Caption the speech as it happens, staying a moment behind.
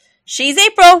She's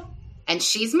April. And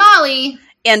she's Molly.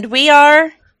 And we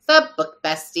are... the Book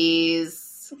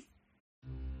Besties.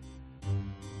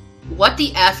 What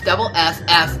the F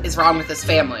is wrong with this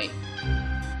family?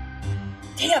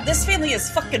 Damn, this family is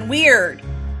fucking weird.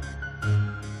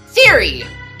 Theory.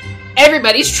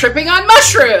 Everybody's tripping on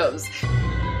mushrooms.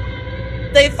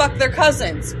 They fuck their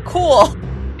cousins. Cool.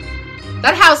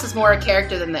 That house is more a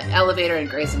character than the elevator in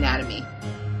Grey's Anatomy.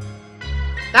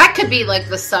 That could be like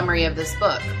the summary of this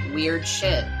book. Weird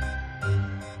shit.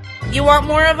 You want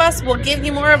more of us? We'll give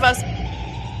you more of us.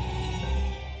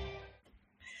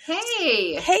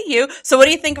 Hey. Hey, you. So what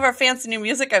do you think of our fancy new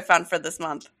music I found for this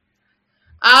month?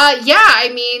 Yeah,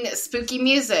 I mean, spooky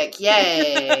music.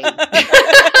 Yay.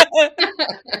 I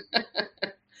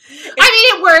mean,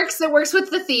 it works. It works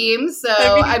with the theme. So,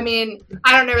 I mean,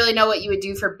 I don't really know what you would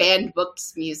do for banned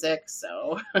books music,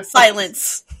 so.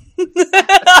 Silence.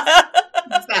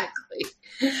 Exactly.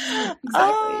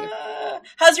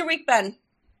 How's your week been?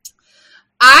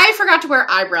 I forgot to wear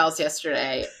eyebrows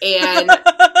yesterday, and...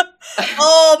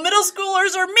 oh, middle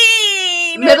schoolers are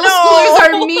mean! Middle schoolers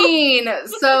are mean!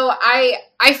 So,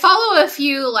 I follow a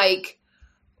few, like,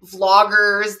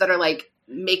 vloggers that are, like,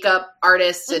 makeup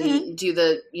artists and do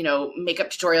the,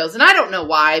 makeup tutorials, and I don't know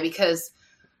why, because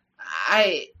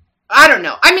I don't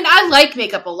know. I mean, I like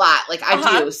makeup a lot, like,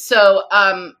 I do, so,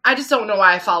 I just don't know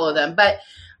why I follow them, but...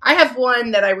 I have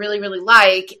one that I really, really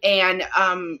like, and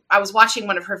I was watching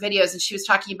one of her videos, and she was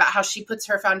talking about how she puts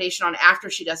her foundation on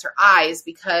after she does her eyes,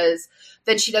 because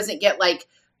then she doesn't get, like,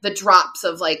 the drops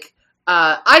of, like,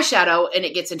 eyeshadow, and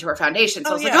it gets into her foundation. So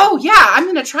I was like, oh, yeah, I'm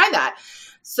going to try that.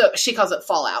 So she calls it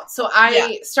fallout. So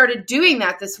I started doing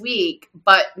that this week,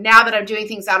 but now that I'm doing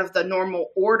things out of the normal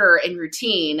order and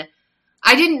routine,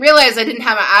 I didn't realize I didn't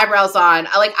have my eyebrows on.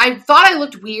 I thought I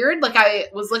looked weird. Like, I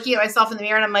was looking at myself in the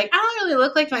mirror, and I'm like, I don't really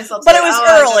look like myself. But it was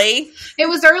early. It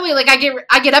was early. Like, I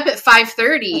get up at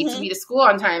 5:30 to be to school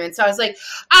on time. And so I was like,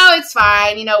 oh, it's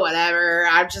fine. Whatever.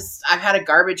 I've had a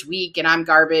garbage week, and I'm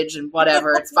garbage, and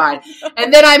whatever. It's fine.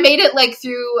 And then I made it, like,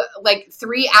 through, like,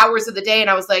 3 hours of the day,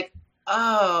 and I was like,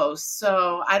 oh,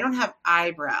 so I don't have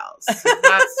eyebrows. So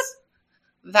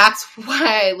that's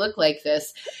why I look like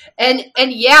this. And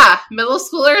yeah, middle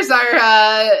schoolers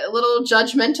are little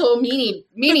judgmental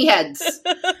meanie heads. I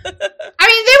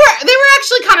mean, they were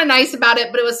actually kind of nice about it,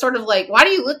 but it was sort of like, why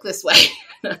do you look this way?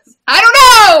 I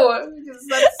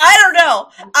don't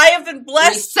know. I have been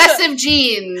blessed. Recessive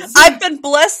genes. I've been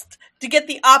blessed to get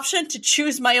the option to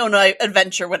choose my own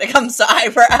adventure when it comes to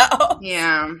eyebrow.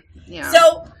 Yeah.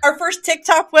 So our first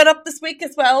TikTok went up this week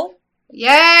as well.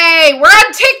 Yay! We're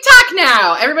on TikTok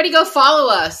now! Everybody go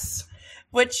follow us.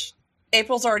 Which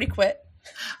April's already quit.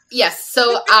 Yes,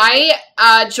 so I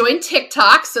joined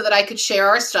TikTok so that I could share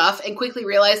our stuff and quickly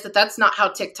realized that that's not how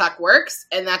TikTok works,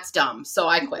 and that's dumb, so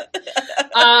I quit.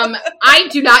 I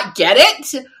do not get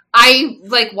it. I,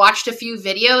 watched a few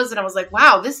videos, and I was like,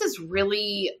 wow, this is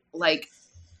really, I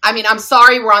mean, I'm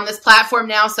sorry we're on this platform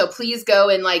now, so please go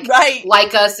and, like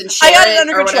us and share it. I got it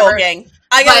under control, gang.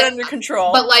 I got it under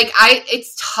control. But,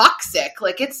 it's toxic.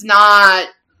 It's not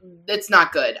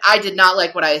good. I did not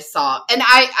like what I saw. And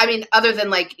I mean, other than,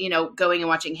 going and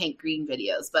watching Hank Green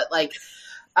videos. But,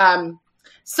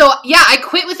 so, yeah, I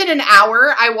quit within an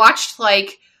hour. I watched, I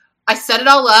set it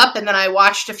all up, and then I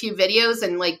watched a few videos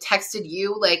and, texted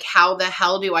you, how the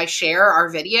hell do I share our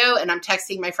video? And I'm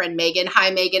texting my friend Megan.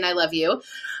 Hi, Megan, I love you.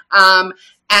 And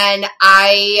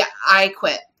I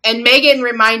quit. And Megan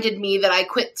reminded me that I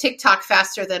quit TikTok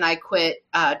faster than I quit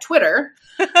Twitter.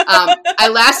 I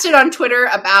lasted on Twitter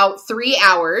about 3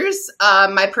 hours.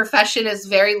 My profession is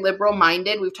very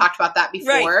liberal-minded. We've talked about that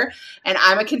before. Right. And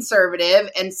I'm a conservative.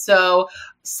 And so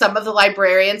some of the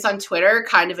librarians on Twitter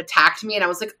kind of attacked me. And I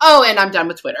was like, oh, and I'm done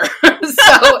with Twitter.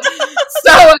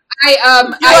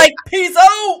 peace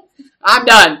out. I'm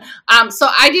done. So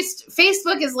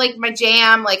Facebook is my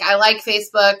jam. I like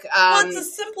Facebook. Well, it's a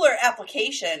simpler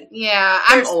application. Yeah,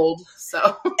 I'm old,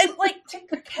 so. And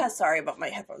TikTok has, sorry about my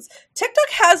headphones. TikTok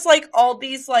has all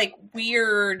these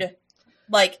weird,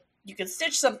 you can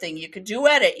stitch something, you could do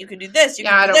edit, you could do this, you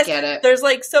can do this. I don't get it. There's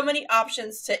so many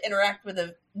options to interact with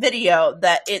a video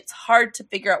that it's hard to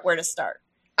figure out where to start.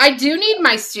 I do need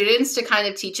my students to kind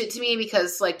of teach it to me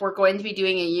because, we're going to be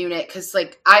doing a unit because,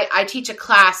 I teach a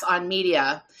class on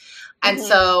media. And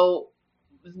so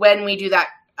when we do that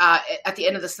at the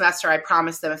end of the semester, I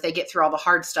promised them if they get through all the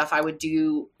hard stuff, I would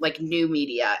do, new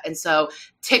media. And so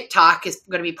TikTok is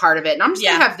going to be part of it. And I'm just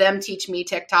going to have them teach me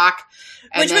TikTok.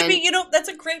 Which would be, that's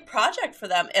a great project for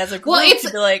them as a group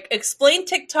to be explain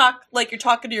TikTok like you're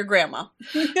talking to your grandma.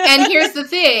 And here's the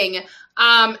thing.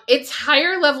 It's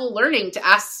higher level learning to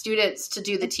ask students to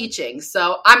do the teaching.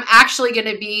 So I'm actually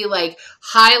going to be like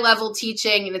high level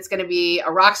teaching, and it's going to be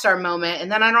a rock star moment.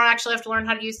 And then I don't actually have to learn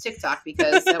how to use TikTok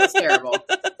because that was terrible.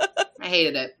 I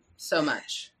hated it so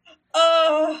much.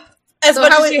 As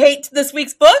much as you hate this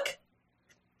week's book?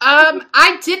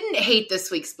 I didn't hate this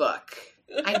week's book.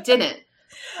 I didn't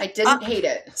hate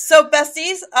it. So,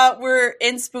 besties, we're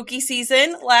in spooky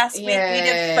season. Last week we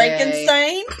did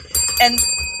Frankenstein, and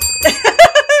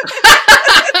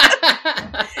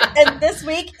and this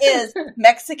week is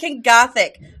Mexican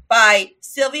Gothic by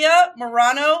Silvia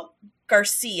Morano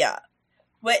Garcia.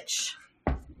 Which,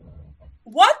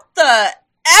 what the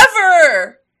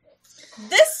ever?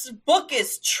 This book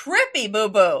is trippy, boo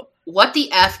boo. What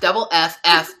the double F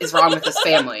is wrong with this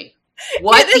family?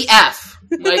 What the F?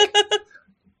 Like,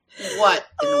 what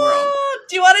in the world?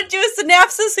 Do you want to do a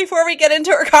synopsis before we get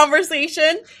into our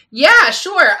conversation? Yeah,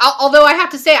 sure. Although I have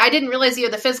to say, I didn't realize you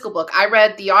had the physical book. I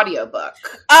read the audiobook.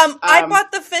 I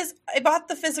bought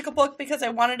the physical book because I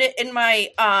wanted it in my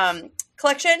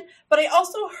collection, but I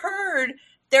also heard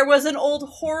there was an old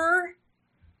horror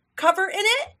cover in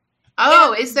it.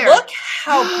 Oh, is there? Look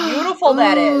how beautiful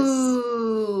that is.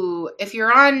 Ooh. If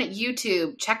you're on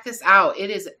YouTube, check this out.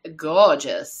 It is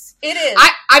gorgeous. It is.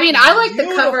 I mean, I like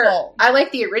the cover. I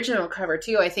like the original cover,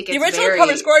 too. I think it's the original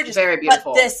cover's gorgeous. Very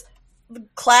beautiful. But this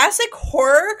classic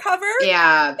horror cover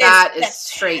that is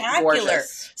straight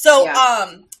gorgeous. So,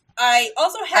 I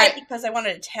also had it because I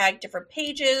wanted to tag different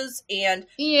pages, and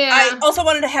I also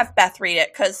wanted to have Beth read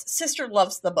it because sister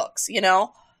loves the books, you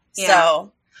know? Yeah.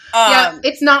 So...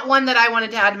 it's not one that I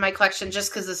wanted to add to my collection just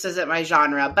because this isn't my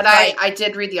genre, but I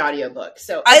did read the audiobook.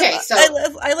 So,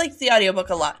 I like the audiobook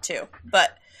a lot too.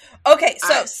 But, okay,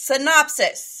 so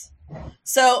synopsis.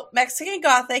 So, Mexican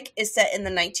Gothic is set in the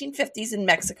 1950s in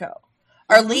Mexico.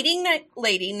 Our leading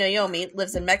lady, Naomi,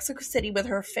 lives in Mexico City with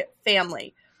her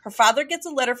family. Her father gets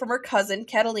a letter from her cousin,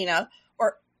 Catalina,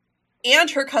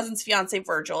 and her cousin's fiance,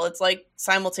 Virgil. It's like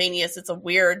simultaneous. It's a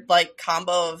weird like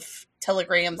combo of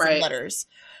telegrams and letters.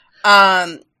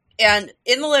 And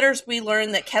in the letters, we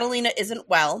learn that Catalina isn't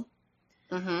well,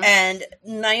 and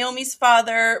Naomi's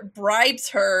father bribes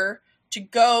her to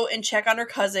go and check on her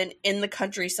cousin in the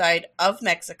countryside of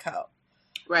Mexico.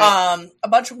 Right. A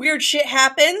bunch of weird shit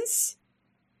happens.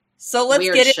 So let's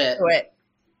get into it.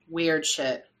 Weird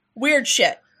shit.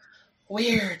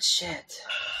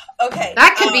 Okay.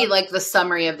 That could be like the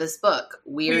summary of this book.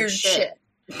 Weird shit.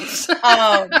 So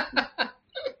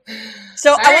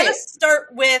I want to start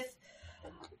with,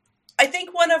 I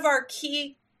think one of our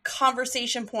key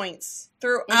conversation points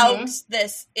throughout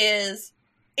this is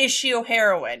she a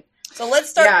heroine? So let's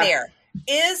start there.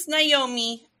 Is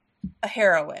Naomi a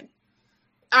heroine?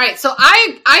 All right, so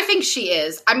I think she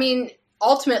is. I mean,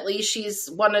 ultimately, she's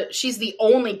the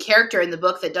only character in the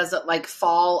book that doesn't like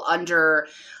fall under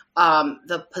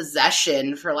the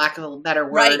possession, for lack of a better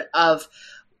word, of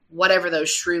whatever those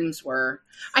shrooms were.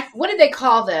 What did they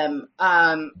call them?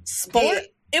 Sport?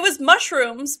 It was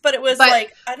mushrooms, but it was I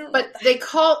don't know. But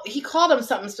he called them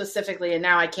something specifically, and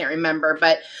now I can't remember.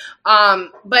 But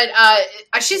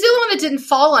she's the only one that didn't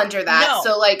fall under that. No.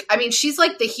 So like, I mean, she's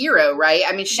like the hero, right?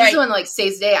 I mean, she's the one that like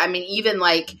saves the day. I mean, even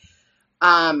like,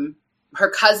 her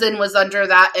cousin was under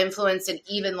that influence, and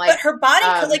even like, but her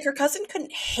body, like her cousin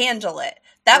couldn't handle it.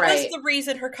 That was the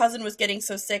reason her cousin was getting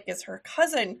so sick. Is her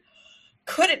cousin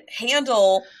couldn't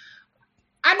handle.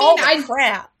 I mean, all the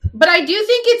crap. But I do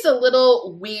think it's a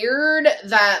little weird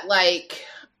that, like,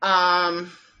 I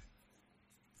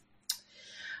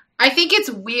think it's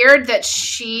weird that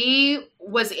she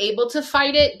was able to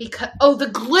fight it because, the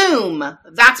gloom.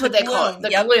 That's what they call it, the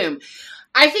gloom.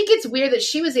 I think it's weird that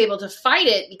she was able to fight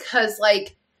it because,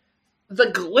 like,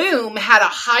 the gloom had a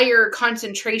higher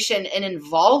concentration and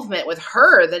involvement with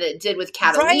her than it did with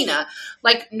Catalina. Right.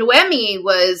 Like, Noemi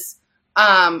was...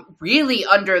 really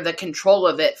under the control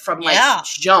of it from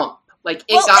jump. Like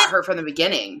it got her from the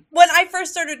beginning. When I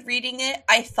first started reading it,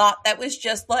 I thought that was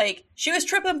just like she was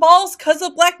tripping balls because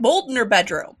of black mold in her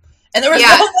bedroom, and there was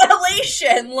no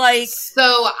ventilation. Like,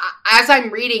 so as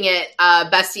I'm reading it,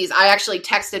 besties, I actually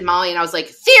texted Molly and I was like,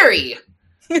 "Theory."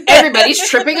 Everybody's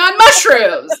tripping on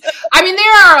mushrooms. I mean,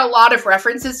 there are a lot of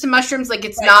references to mushrooms. Like,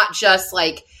 it's not just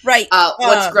like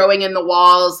what's growing in the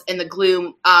walls and the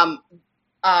gloom.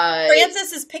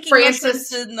 Francis is picking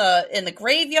mushrooms in the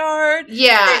graveyard.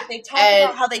 Yeah, they talk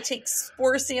about how they take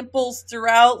spore samples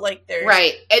throughout. Like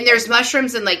there's and there's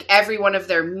mushrooms in like every one of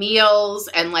their meals,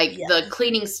 and like the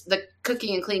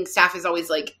cooking and cleaning staff is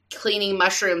always like cleaning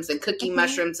mushrooms and cooking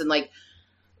mushrooms, and like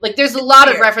there's a lot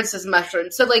of references to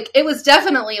mushrooms. So like it was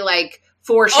definitely like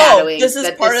foreshadowing. This is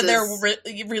part of their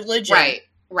religion,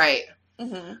 right.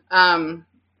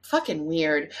 Fucking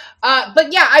weird.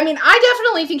 But yeah, I mean, I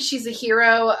definitely think she's a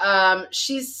hero.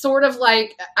 She's sort of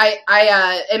like,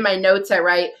 I in my notes I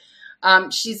write,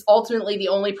 she's ultimately the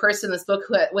only person in this book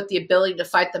with the ability to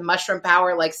fight the mushroom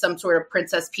power like some sort of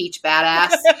Princess Peach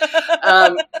badass.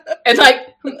 And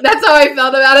like, that's how I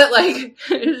felt about it.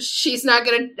 Like, she's not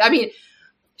gonna, I mean,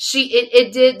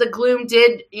 the gloom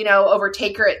did,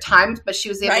 overtake her at times, but she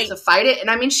was able to fight it. And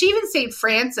I mean, she even saved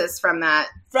Francis from that.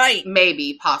 Right.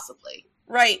 Maybe, possibly.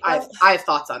 Right. I have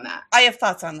thoughts on that. I have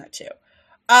thoughts on that too.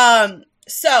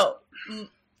 So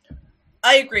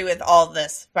I agree with all of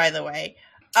this, by the way.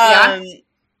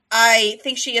 I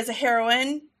think she is a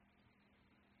heroine.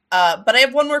 But I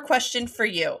have one more question for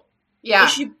you. Yeah.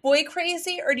 Is she boy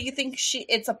crazy, or do you think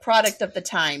it's a product of the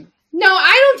time? No,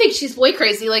 I don't think she's boy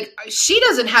crazy. Like, she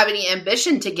doesn't have any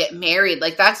ambition to get married.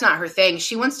 Like, that's not her thing.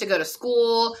 She wants to go to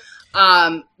school.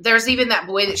 There's even that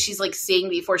boy that she's like seeing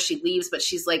before she leaves, but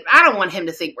she's like, I don't want him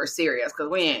to think we're serious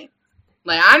because we ain't.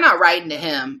 Like, I'm not writing to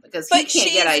him because he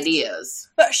can't get ideas.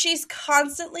 But she's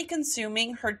constantly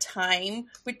consuming her time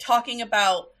with talking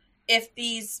about if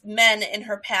these men in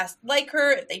her past like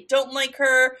her, if they don't like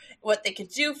her, what they could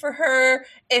do for her,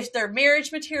 if they're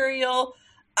marriage material.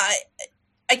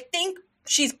 I think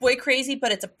she's boy crazy,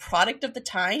 but it's a product of the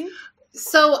time.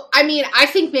 So, I mean, I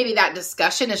think maybe that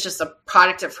discussion is just a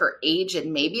product of her age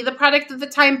and maybe the product of the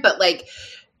time, but like,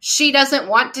 she doesn't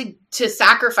want to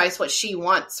sacrifice what she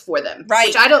wants for them.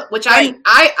 Right.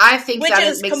 I think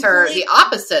that makes her the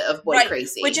opposite of boy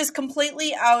crazy. Which is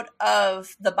completely out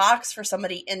of the box for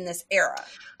somebody in this era.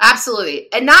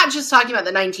 Absolutely. And not just talking about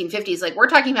the 1950s. Like, we're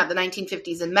talking about the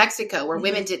 1950s in Mexico where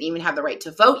women didn't even have the right to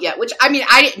vote yet, which, I mean,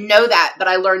 I didn't know that, but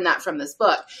I learned that from this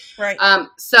book. Right.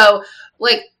 So,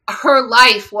 like, her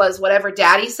life was whatever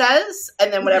daddy says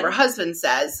and then whatever husband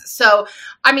says. So,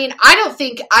 I mean, I don't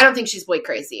think she's boy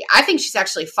crazy. I think she's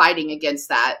actually fighting against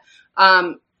that.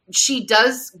 She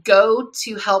does go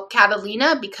to help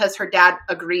Catalina because her dad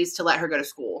agrees to let her go to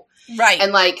school. Right.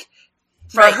 And like,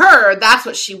 for her, that's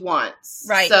what she wants.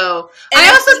 Right. So, and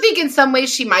I also think in some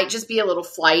ways she might just be a little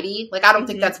flighty. Like, I don't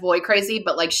think that's boy crazy,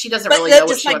 but like, she doesn't really know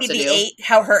what she wants to do.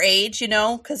 How her age,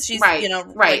 because she's, right.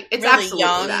 Like, it's really absolutely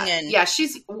young. That. And, yeah,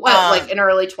 she's, like in her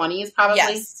early 20s, probably?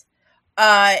 Yes.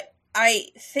 I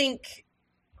think,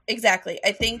 exactly.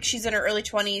 I think she's in her early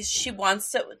 20s. She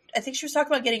wants to, I think she was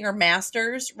talking about getting her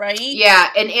master's, right? Yeah,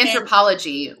 in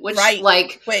anthropology, what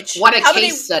a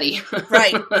case study.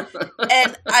 Right.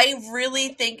 And I really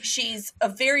think she's a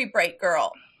very bright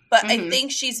girl, but I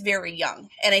think she's very young.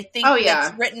 And I think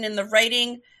that's written in the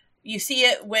writing. You see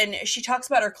it when she talks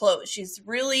about her clothes. She's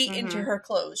really into her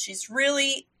clothes. She's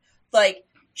really,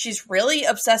 she's really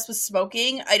obsessed with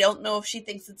smoking. I don't know if she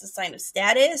thinks it's a sign of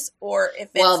status or if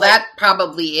it's that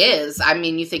probably is. I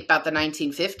mean, you think about the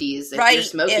 1950s. If you're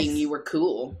smoking, you were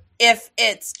cool. If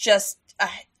it's just,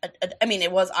 I mean,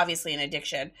 it was obviously an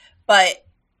addiction, but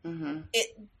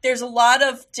there's a lot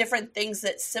of different things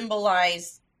that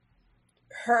symbolize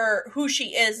who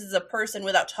she is as a person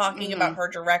without talking about her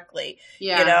directly.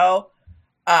 Yeah.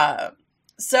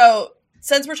 So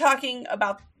since we're talking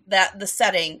about the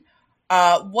setting,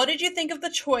 what did you think of the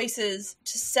choices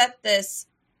to set this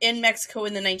in Mexico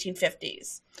in the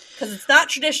 1950s? Because it's not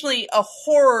traditionally a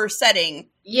horror setting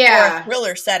or a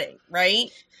thriller setting, right?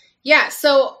 Yeah,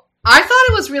 so I thought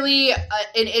it was really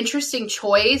an interesting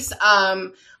choice.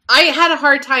 I had a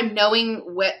hard time knowing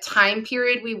what time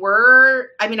period we were.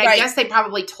 I mean, I guess they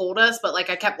probably told us, but like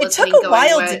I kept listening. It took a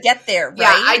while to get there, right?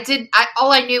 Yeah, I did.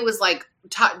 All I knew was like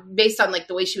based on like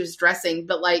the way she was dressing,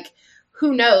 but like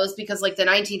who knows? Because like the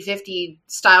 1950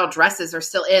 style dresses are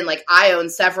still in. Like I own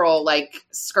several like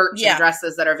skirts and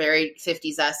dresses that are very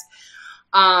 50s-esque.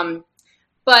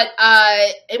 But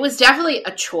it was definitely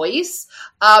a choice.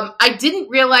 I didn't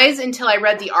realize until I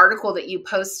read the article that you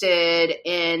posted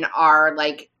in our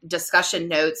like discussion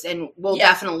notes, and we'll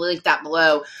definitely link that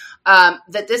below,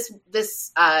 that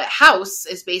this house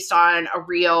is based on a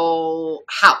real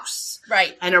house.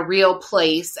 Right. And a real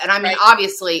place. And I mean,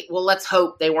 obviously, well, let's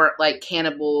hope they weren't like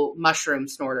cannibal mushroom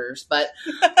snorters, but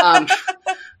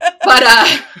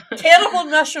cannibal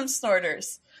mushroom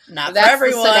snorters. Not for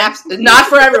everyone. Not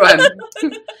for everyone.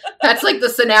 That's like the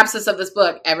synopsis of this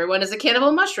book. Everyone is a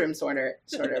cannibal mushroom snorter.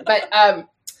 But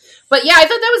yeah, I thought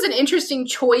that was an interesting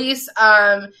choice.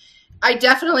 I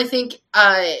definitely think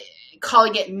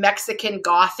calling it Mexican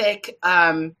Gothic,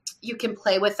 you can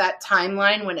play with that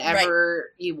timeline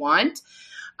whenever you want.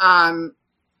 I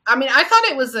mean, I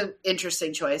thought it was an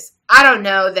interesting choice. I don't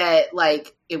know that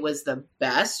like it was the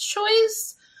best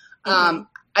choice.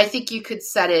 I think you could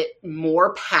set it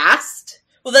more past.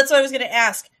 Well, that's what I was going to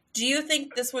ask. Do you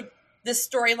think this would this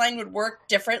storyline would work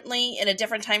differently in a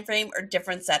different time frame or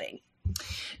different setting.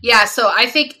 Yeah, so I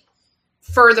think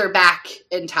further back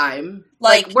in time,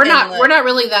 like we're not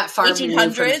really that far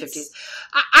 1800s? From the 50s.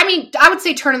 I mean, I would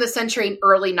say turn of the century,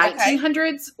 early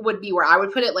 1900s would be where I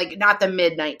would put it, like not the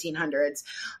mid 1900s.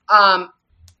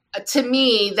 To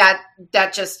me,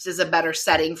 that just is a better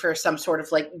setting for some sort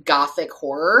of like gothic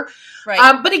horror.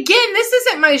 Right. But again, this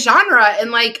isn't my genre.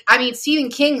 And like, I mean, Stephen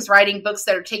King's writing books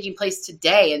that are taking place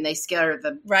today and they scare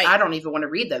the, I don't even want to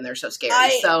read them. They're so scary.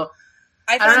 I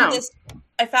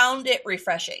found it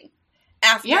refreshing.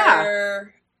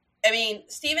 After, I mean,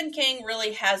 Stephen King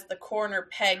really has the corner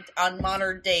pegged on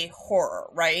modern day horror,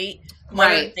 right?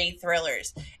 Modern day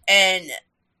thrillers. And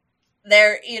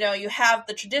there, you have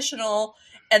the traditional,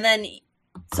 and then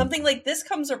something like this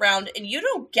comes around, and you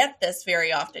don't get this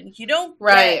very often. You don't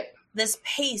get this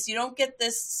pace. You don't get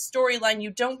this storyline. You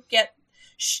don't get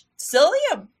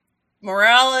Sylvia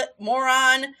Moran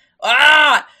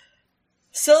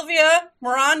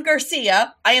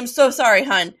Garcia. I am so sorry,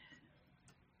 hun.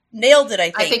 Nailed it,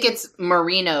 I think. I think it's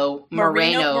Moreno.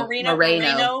 Sylvia Moreno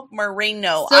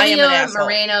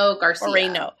Garcia.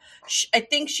 Moreno. I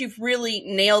think she really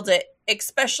nailed it,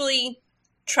 especially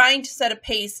trying to set a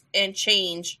pace and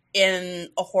change in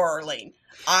a horror lane.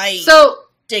 I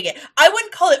dig it. I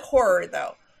wouldn't call it horror,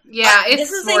 though. Yeah, it's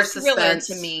this is more a thriller suspense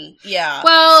to me. Yeah.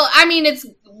 Well, I mean, it's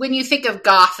when you think of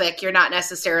gothic, you're not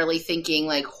necessarily thinking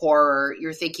like horror.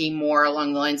 You're thinking more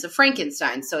along the lines of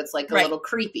Frankenstein. So it's like a little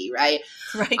creepy, right?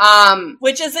 Right.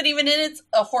 Which isn't even in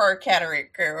a horror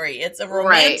category. It's a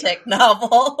romantic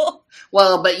novel.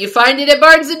 Well, but you find it at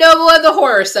Barnes and Noble in the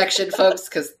horror section, folks,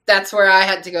 because that's where I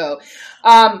had to go.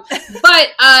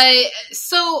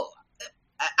 So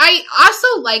I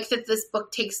also like that this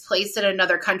book takes place in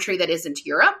another country that isn't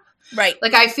Europe. Right.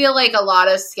 Like, I feel like a lot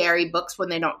of scary books, when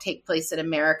they don't take place in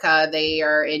America, they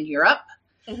are in Europe.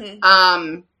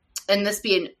 Mm-hmm. And this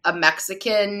being a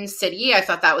Mexican city, I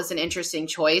thought that was an interesting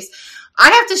choice. I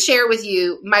have to share with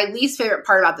you my least favorite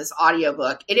part about this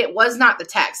audiobook, and it was not the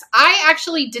text. I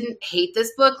actually didn't hate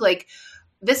this book. Like,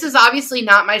 this is obviously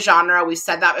not my genre. We've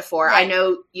said that before. Right. I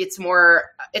know it's more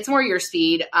your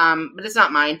speed, but it's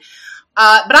not mine.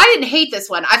 But I didn't hate this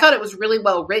one. I thought it was really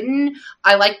well written.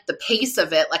 I liked the pace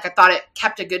of it. Like, I thought it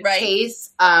kept a good pace.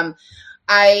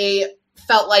 I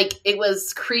felt like it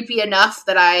was creepy enough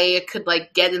that I could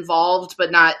like get involved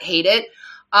but not hate it.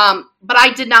 But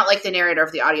I did not like the narrator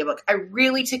of the audiobook. I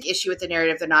really took issue with the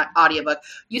narrator of the audiobook.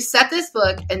 You set this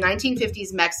book in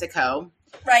 1950s Mexico.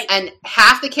 Right. And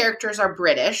half the characters are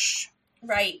British.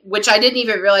 Right. Which I didn't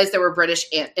even realize there were British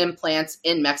implants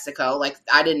in Mexico. Like,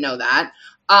 I didn't know that.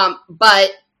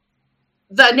 But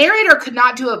the narrator could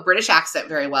not do a British accent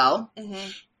very well. Mm-hmm.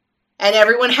 And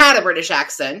everyone had a British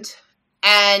accent.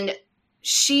 And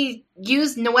she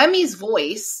used Noemi's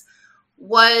voice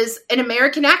was an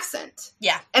American accent.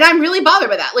 Yeah. And I'm really bothered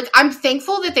by that. Like, I'm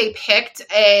thankful that they picked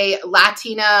a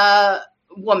Latina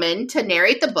woman to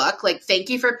narrate the book. Like, thank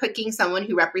you for picking someone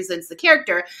who represents the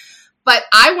character. But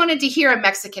I wanted to hear a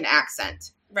Mexican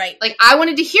accent. Right. Like, I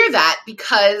wanted to hear that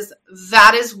because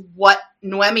that is what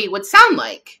Noemi would sound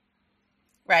like.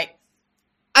 Right.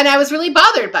 And I was really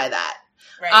bothered by that.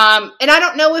 Right. And I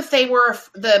don't know if they were,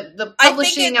 the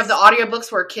publishing of the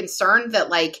audiobooks were concerned that,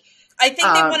 like... I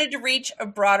think they wanted to reach a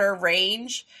broader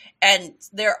range, and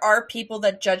there are people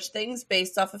that judge things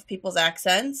based off of people's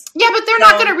accents. Yeah, but they're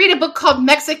not going to read a book called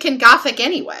Mexican Gothic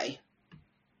anyway.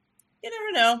 You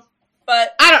never know.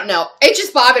 But I don't know. It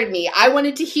just bothered me. I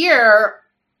wanted to hear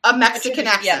a Mexican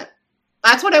accent. Yeah.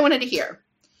 That's what I wanted to hear.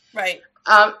 Right.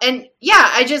 And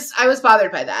yeah, I was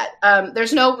bothered by that.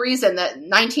 There's no reason that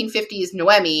 1950s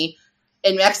Noemi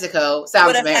in Mexico sounds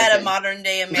would have American. had a modern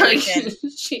day American,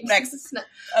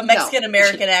 a Mexican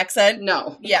American accent.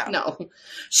 No. Yeah. No.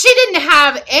 She didn't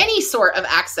have any sort of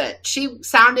accent. She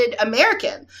sounded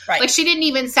American. Right. Like, she didn't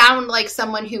even sound like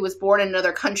someone who was born in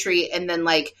another country and then,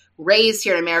 like, raised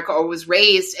here in America or was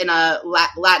raised in a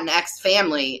Latinx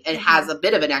family and has a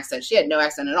bit of an accent. She had no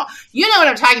accent at all. You know what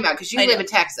I'm talking about because you live in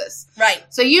Texas. Right.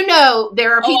 So you know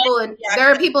there are people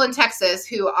in Texas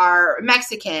who are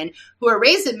Mexican, who are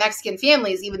raised in Mexican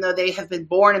families, even though they have been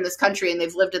born in this country and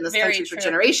they've lived in this country for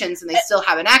generations and they still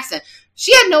have an accent.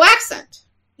 She had no accent.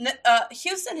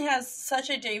 Houston has such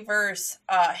a diverse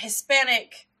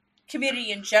Hispanic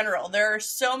community in general. There are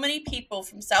so many people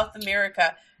from South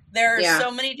America. There are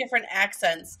so many different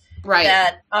accents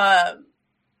that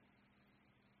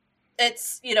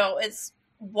it's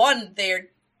one,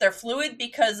 they're fluid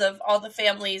because of all the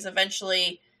families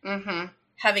eventually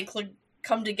having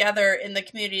come together in the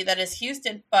community that is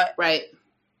Houston. But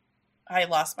I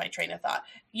lost my train of thought.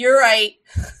 You're right.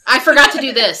 I forgot to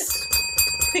do this.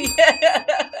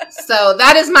 So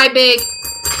that is my big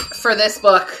for this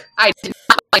book. I did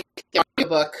not like the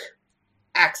audiobook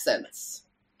accents.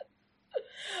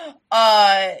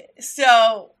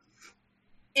 So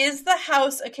is the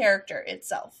house a character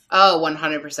itself? Oh,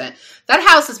 100%. That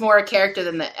house is more a character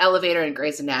than the elevator in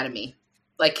Grey's Anatomy.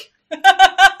 Like,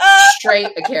 straight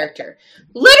a character.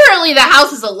 Literally, the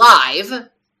house is alive.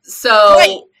 So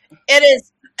right. It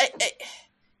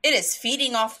is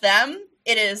feeding off them.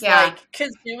 It is like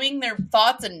consuming their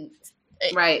thoughts and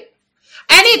right.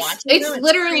 And it's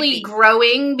literally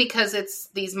growing because it's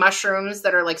these mushrooms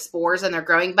that are like spores and they're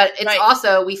growing. But it's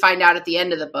also, we find out at the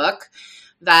end of the book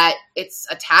that it's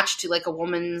attached to like a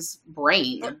woman's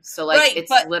brain. So like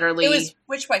it's literally. It was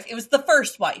which wife? It was the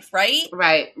first wife, right?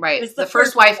 Right. It was the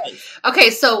first wife. Okay,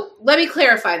 so let me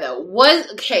clarify though.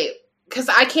 Because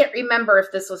I can't remember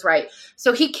if this was right.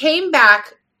 So he came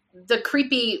back, the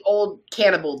creepy old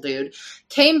cannibal dude,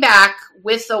 came back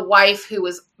with a wife who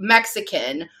was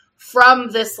Mexican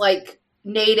from this like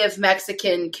native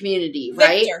Mexican community,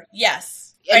 right? Victor, yes.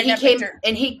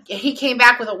 And he came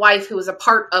back with a wife who was a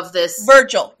part of this.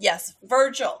 Virgil, yes.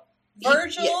 Virgil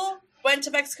went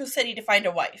to Mexico City to find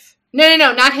a wife. No,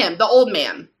 not him. The old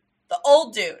man. The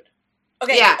old dude.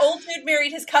 Okay, the old dude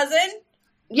married his cousin.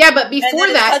 Yeah, but before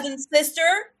that, his cousin's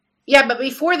sister. Yeah, but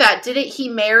before that, didn't he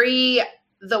marry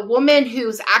the woman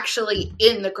who's actually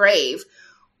in the grave?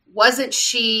 Wasn't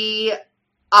she?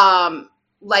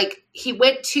 Like he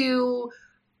went to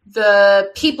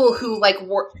the people who like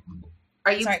were.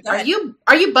 Are you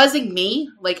buzzing me?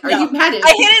 Like, are you mad at me?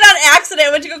 I hit it on accident.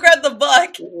 I went to go grab the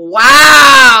book.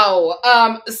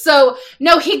 Wow. So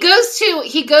no, he goes to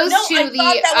I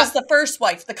thought that was the first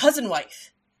wife, the cousin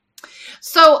wife.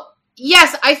 So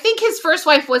yes, I think his first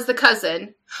wife was the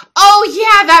cousin. Oh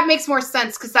yeah, that makes more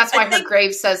sense because that's why her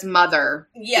grave says mother.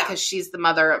 Yeah, because she's the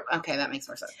mother. Okay, that makes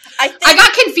more sense. I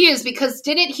got confused because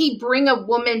didn't he bring a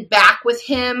woman back with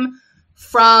him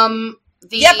from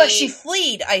the? Yeah, but she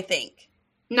fled. I think.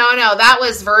 No, that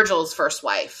was Virgil's first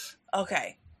wife.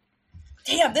 Okay.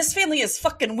 Damn, this family is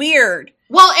fucking weird.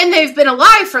 Well, and they've been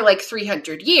alive for like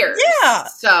 300 years. Yeah.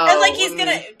 So, and like he's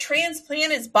gonna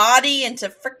transplant his body into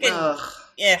freaking.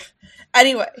 Yeah.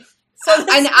 Anyway. So I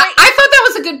thought that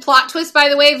was a good plot twist, by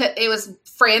the way, that it was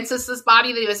Francis's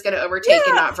body that he was going to overtake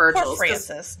and not Virgil's. Poor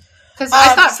Francis. Because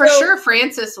I thought for sure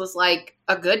Francis was like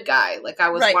a good guy. Like I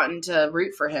was wanting to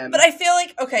root for him. But I feel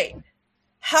like, okay,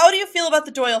 how do you feel about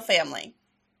the Doyle family?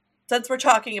 Since we're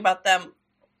talking about them,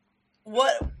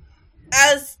 what,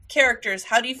 as characters,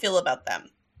 how do you feel about them?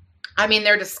 I mean,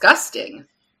 they're disgusting.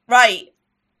 Right.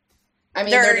 I mean,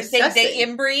 they're disgusting. They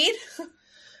inbreed.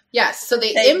 Yes, so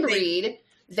they inbreed.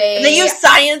 They use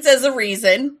science as a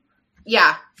reason.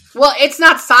 Yeah. Well, it's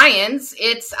not science.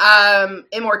 It's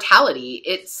immortality.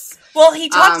 Well, he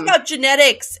talks about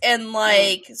genetics and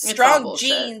like strong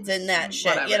genes and that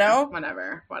shit, whatever, you know?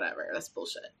 Whatever. That's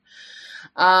bullshit.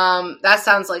 That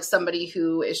sounds like somebody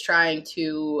who is trying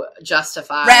to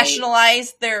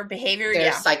rationalize their behavior,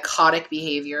 their psychotic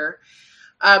behavior.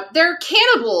 They're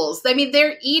cannibals. I mean,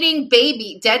 they're eating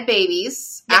dead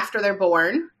babies after they're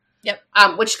born. Yep.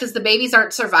 Because the babies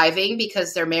aren't surviving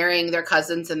because they're marrying their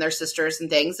cousins and their sisters and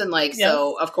things. And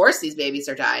so of course these babies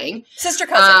are dying. Sister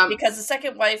cousin, because the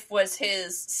second wife was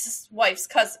his wife's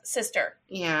sister.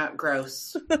 Yeah.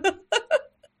 Gross.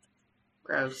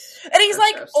 Gross. And he's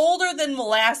gross. Older than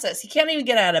molasses. He can't even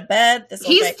get out of bed.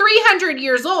 He's 300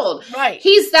 years old. Right.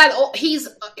 He's that old.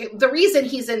 The reason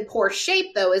he's in poor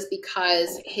shape though is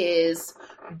because his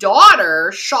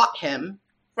daughter shot him.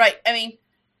 Right. And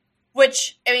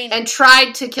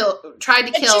tried to kill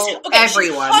everyone.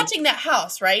 She's haunting that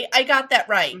house, right? I got that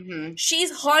right. Mm-hmm.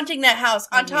 She's haunting that house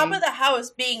on top of the house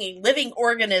being a living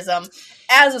organism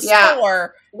as a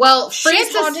spore. Well,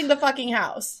 she's haunting the fucking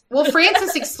house. Well,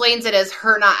 Francis explains it as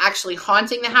her not actually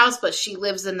haunting the house, but she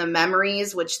lives in the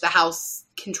memories which the house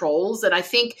controls. And I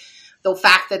think the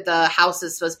fact that the house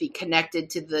is supposed to be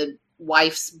connected to the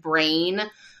wife's brain,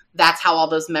 that's how all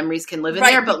those memories can live in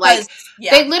there. But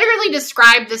they literally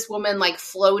describe this woman like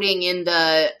floating in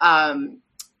the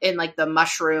in like the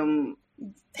mushroom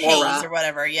haze or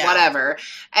whatever. Yeah. Whatever.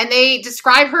 And they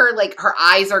describe her like her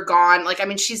eyes are gone. Like, I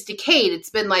mean, she's decayed. It's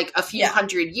been like a few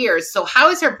hundred years. So how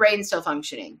is her brain still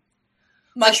functioning?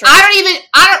 Mushroom. Like,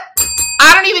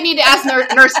 I don't even need to ask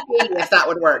Nurse Katie if that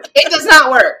would work. It does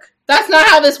not work. That's not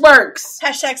how this works. #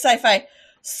 sci-fi.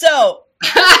 So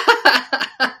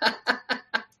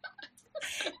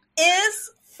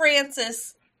is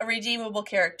Francis a redeemable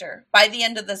character by the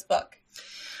end of this book?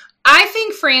 I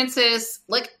think Francis,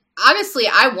 like, honestly,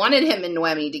 I wanted him and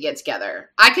Noemi to get together.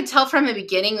 I could tell from the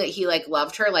beginning that he like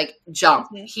loved her, like jump.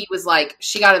 Mm-hmm. He was like,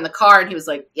 she got in the car and he was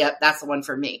like, yep, that's the one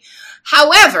for me.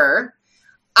 However,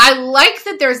 I like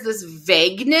that there's this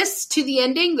vagueness to the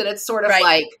ending, that it's sort of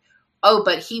like, oh,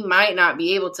 but he might not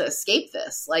be able to escape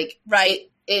this. Like,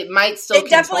 it might still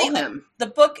control him. The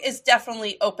book is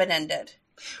definitely open-ended.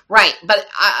 Right, but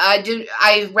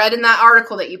I read in that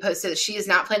article that you posted that she is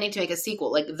not planning to make a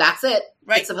sequel. Like, that's it.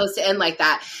 Right. It's supposed to end like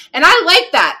that. And I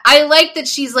like that. I like that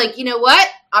she's like, you know what?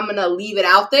 I'm going to leave it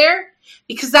out there,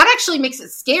 because that actually makes it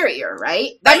scarier,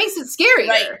 right? That makes it scarier.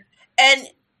 Right. And,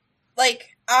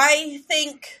 like, I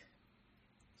think,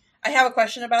 I have a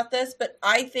question about this, but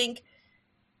I think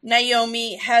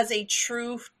Naomi has a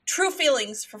true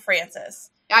feelings for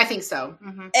Francis. I think so.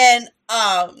 Mm-hmm. And,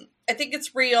 I think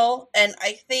it's real, and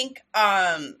I think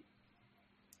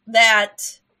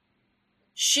that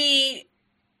she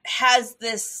has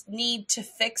this need to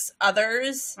fix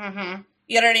others. Mm-hmm.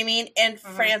 You know what I mean? And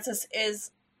Francis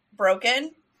is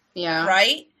broken. Yeah.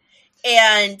 Right?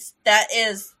 And that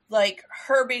is like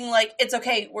her being like, it's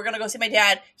okay, we're going to go see my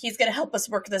dad. He's going to help us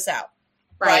work this out.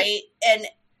 Right? And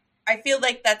I feel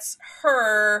like that's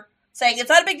her saying, it's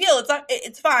not a big deal.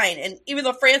 It's fine. And even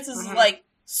though Francis is like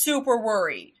super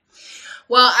worried.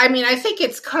 Well, I mean, I think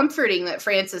it's comforting that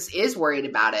Francis is worried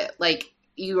about it. Like,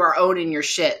 you are owning your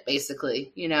shit,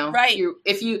 basically, you know? Right.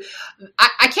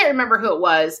 I can't remember who it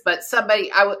was, but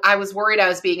somebody, I was worried I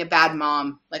was being a bad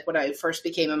mom, like when I first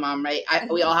became a mom, right?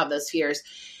 We all have those fears.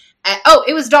 And,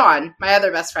 it was Dawn, my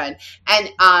other best friend.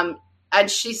 And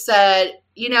she said,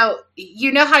 you know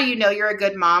how you know you're a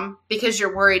good mom? Because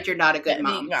you're worried you're not a good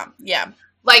mom. Yeah.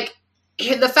 Like,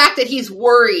 the fact that he's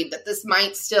worried that this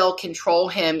might still control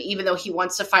him, even though he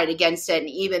wants to fight against it, and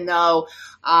even though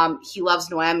he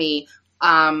loves Noemi,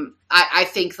 I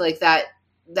think like that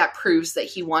proves that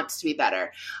he wants to be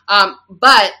better.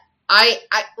 But I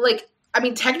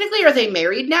mean, technically, are they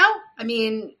married now? I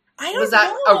mean, was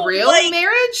that a real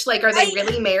marriage? Like, are they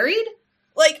really married?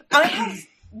 Like, I have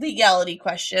legality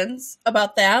questions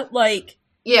about that. Like,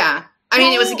 yeah. I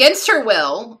mean, it was against her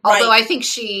will, although I think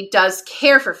she does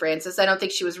care for Francis. I don't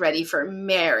think she was ready for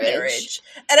marriage.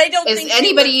 And I don't think... Is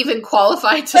anybody even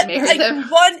qualified to marry them?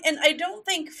 And I don't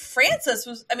think Francis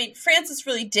was... I mean, Francis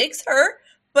really digs her,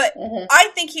 but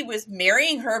I think he was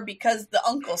marrying her because the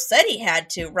uncle said he had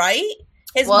to, right?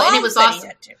 His mom said he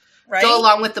had to, right? Go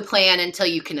along with the plan until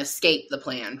you can escape the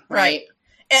plan, right?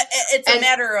 It's a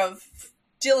matter of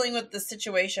dealing with the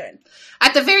situation.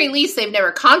 At the very least, they've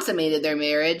never consummated their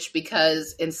marriage,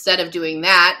 because instead of doing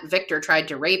that, Victor tried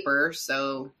to rape her,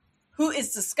 so... Who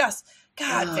is disgust?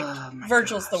 God,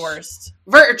 Virgil's the worst.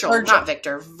 Virgil, not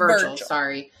Victor. Virgil,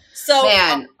 sorry. So,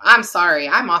 man, I'm sorry.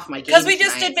 I'm off my game because we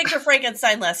just did Victor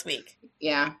Frankenstein last week.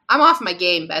 Yeah. I'm off my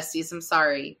game, besties. I'm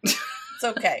sorry. It's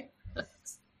okay.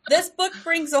 This book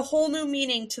brings a whole new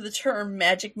meaning to the term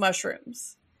magic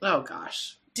mushrooms. Oh,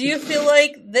 gosh. Do you feel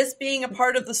like this being a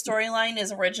part of the storyline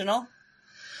is original?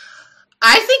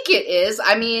 I think it is.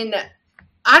 I mean,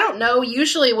 I don't know.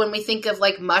 Usually when we think of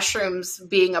like mushrooms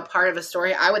being a part of a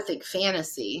story, I would think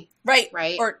fantasy. Right.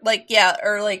 Or like, a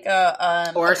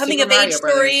coming of age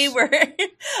story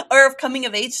or a coming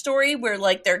of age story where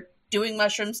like they're doing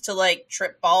mushrooms to like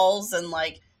trip balls and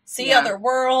like see other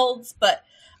worlds. But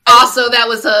also, that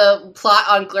was a plot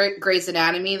on Grey's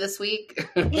Anatomy this week.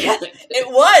 Yeah, it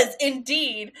was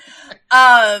indeed.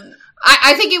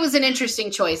 I think it was an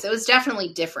interesting choice. It was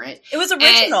definitely different. It was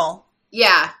original.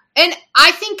 And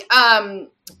I think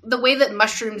the way that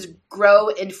mushrooms grow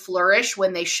and flourish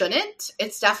when they shouldn't,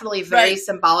 it's definitely very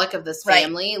symbolic of this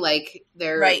family. Like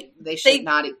they should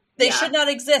not. They should not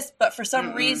exist, but for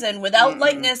some reason, without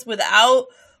lightness, without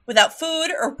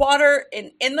food or water,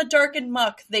 and in the dark and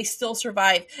muck, they still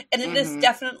survive. And it is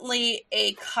definitely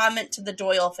a comment to the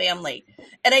Doyle family.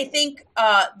 And I think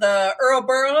the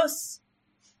Ouroboros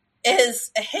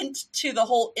is a hint to the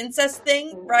whole incest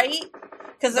thing, right?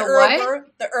 Because the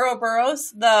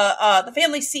Ouroboros, the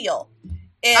family seal.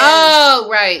 Is,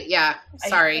 right, yeah.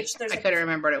 Sorry, I couldn't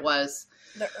remember what it was.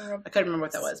 I couldn't remember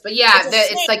what that was. But yeah,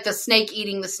 it's like the snake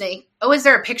eating the snake. Oh, is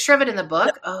there a picture of it in the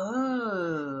book?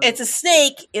 Oh. It's a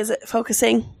snake. Is it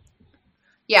focusing?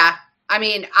 Yeah. I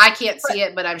mean, I can't see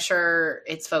it, but I'm sure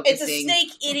it's focusing. It's a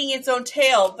snake eating its own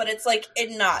tail, but it's like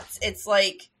in knots. It's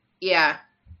like... Yeah.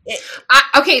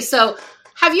 Okay, so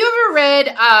have you ever read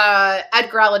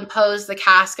Edgar Allan Poe's The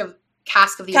Cask of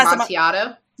the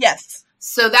Amontillado? Yes.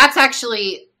 So that's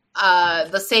actually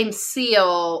the same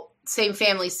seal... same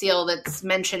family seal that's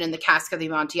mentioned in the Cask of the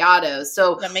Amontillado.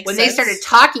 So when they started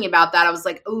talking about that, I was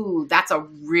like, ooh, that's a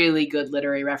really good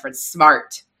literary reference.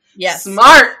 Smart. Yes.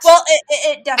 Smart. Well,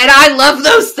 it definitely... And I love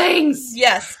those things.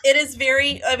 Yes. It is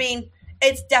very... I mean,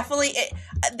 it's definitely...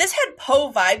 this had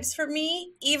Poe vibes for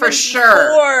me, even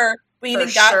before we even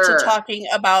got to talking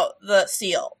about the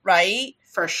seal, right?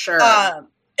 For sure.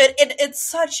 It's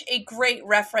such a great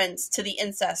reference to the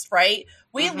incest, right?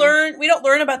 We don't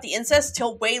learn about the incest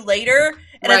till way later,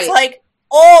 and it's like,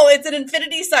 oh, it's an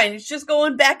infinity sign. It's just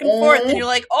going back and forth, and you're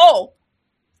like, oh,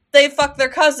 they fuck their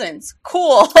cousins.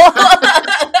 Cool.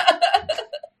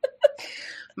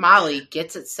 Molly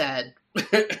gets it said.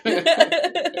 Yeah.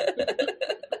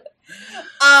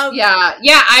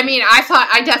 I mean,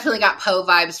 I definitely got Poe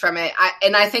vibes from it,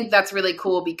 and I think that's really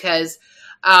cool because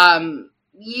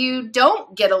you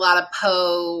don't get a lot of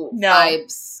Poe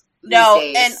vibes. No,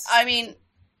 these days. And I mean,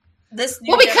 this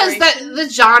new because the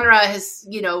genre has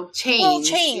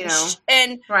changed. You know?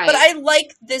 And but I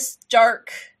like this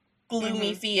dark,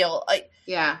 gloomy feel.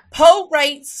 Poe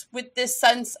writes with this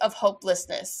sense of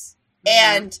hopelessness,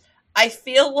 and I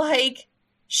feel like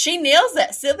she nails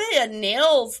that. Sylvia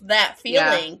nails that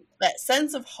feeling, that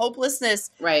sense of hopelessness.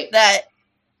 Right. That,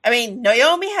 I mean,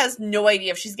 Naomi has no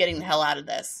idea if she's getting the hell out of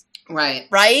this. Right.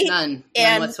 Right? None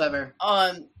whatsoever.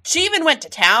 She even went to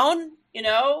town,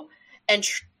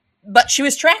 but she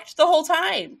was tracked the whole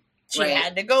time. She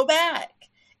had to go back.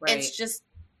 Right. It's just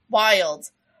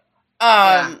wild.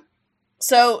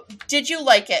 So, did you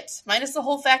like it? Minus the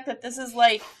whole fact that this is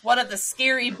like one of the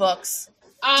scary books.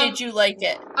 Did you like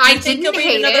it? I think it'll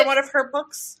be another one of her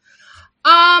books?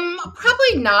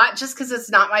 Probably not, just because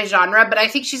it's not my genre, but I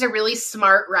think she's a really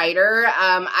smart writer.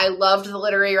 I loved the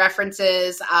literary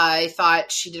references. I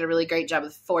thought she did a really great job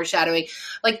with foreshadowing.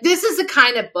 Like, this is the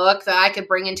kind of book that I could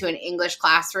bring into an English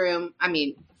classroom. I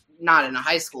mean, not in a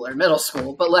high school or middle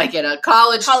school, but like in a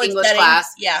college English setting.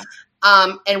 Class. Yeah.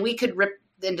 And we could rip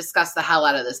and discuss the hell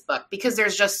out of this book because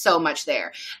there's just so much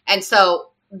there. And so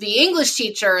the English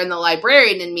teacher and the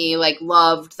librarian in me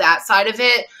loved that side of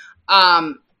it.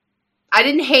 I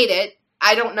didn't hate it.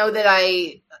 I don't know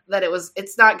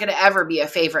it's not going to ever be a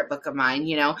favorite book of mine,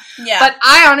 Yeah. But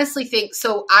I honestly think,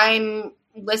 so I'm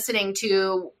listening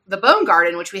to The Bone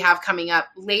Garden, which we have coming up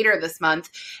later this month.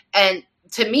 And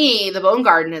to me, The Bone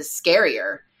Garden is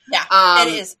scarier. Yeah,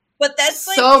 it is. But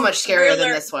that's so much scarier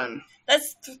than this one.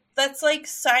 That's like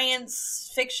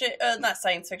science fiction, not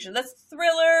science fiction. That's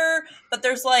thriller, but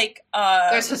there's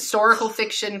there's historical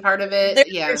fiction part of it.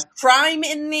 There's crime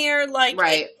in there,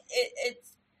 right.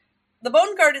 It's The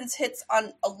Bone Gardens hits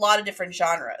on a lot of different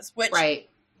genres. Which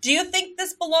do you think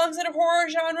this belongs in a horror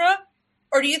genre,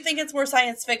 or do you think it's more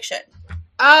science fiction?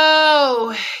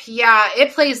 Oh, yeah,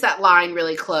 it plays that line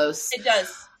really close. It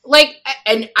does.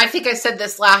 And I think I said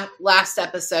this last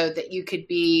episode that you could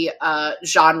be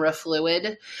genre fluid.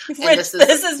 And this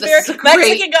is very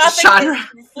Mexican Gothic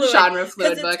genre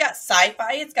fluid book. It's got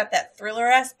sci-fi. It's got that thriller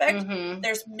aspect. Mm-hmm.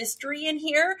 There's mystery in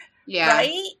here. Yeah.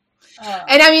 Right?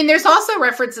 And I mean, there's also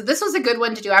references. This was a good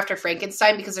one to do after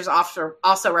Frankenstein because there's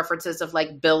also references of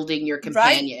building your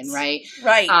companion, right?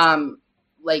 Right.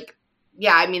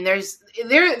 I mean, there's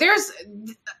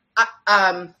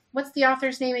what's the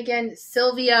author's name again?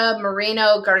 Sylvia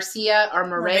Moreno Garcia or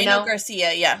Moreno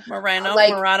Garcia, yeah. Morano.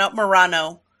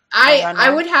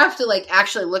 I would have to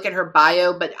actually look at her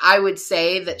bio, but I would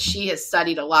say that she has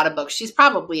studied a lot of books. She's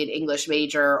probably an English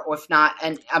major, or if not,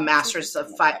 a master's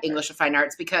of English and Fine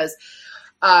Arts, because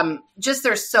just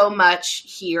there's so much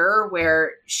here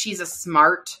where she's a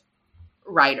smart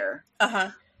writer.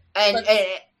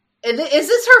 And is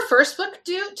this her first book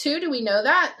too? Do we know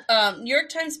that? New York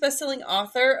Times bestselling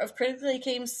author of critically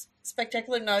acclaimed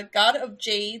spectacular novel God of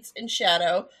Jades and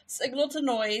Shadow, Signal to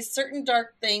Noise, Certain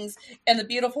Dark Things, and The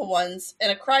Beautiful Ones,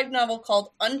 and a crime novel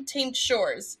called Untamed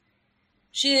Shores.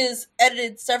 She has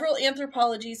edited several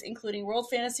anthologies, including World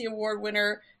Fantasy Award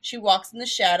winner She Walks in the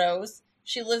Shadows.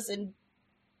 She lives in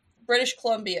British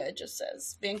Columbia, it just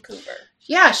says. Vancouver.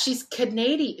 Yeah, she's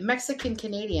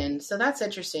Mexican-Canadian, so that's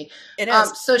interesting. It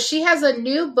is. So she has a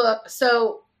new book.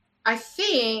 So I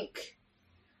think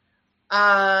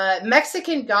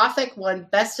Mexican Gothic won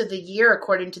Best of the Year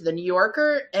according to The New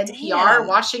Yorker, NPR,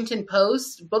 Washington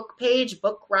Post, Book Page,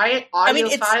 Book Riot,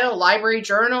 Audiophile, Library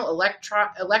Journal,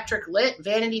 Electric Lit,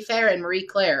 Vanity Fair, and Marie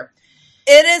Claire.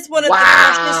 It is one of the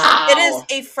freshest. It is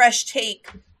a fresh take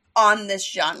on this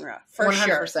genre, for 100%,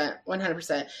 sure.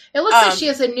 100%. It looks like she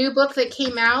has a new book that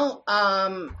came out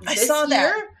this year.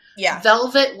 That. Yeah.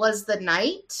 Velvet Was the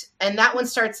Night, and that one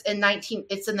starts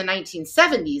it's in the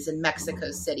 1970s in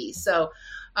Mexico City. So,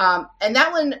 and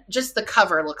that one, just the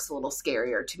cover looks a little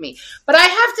scarier to me. But I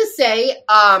have to say,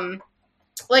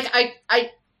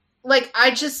 like, I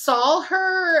just saw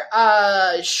her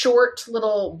short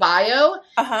little bio.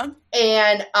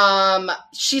 And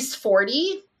she's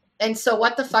 40. And so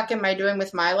what the fuck am I doing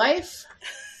with my life?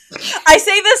 I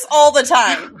say this all the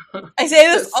time.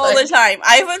 The time.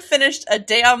 I haven't finished a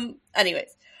damn...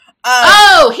 Anyways.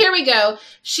 Here we go.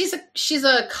 She's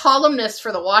a columnist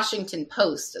for the Washington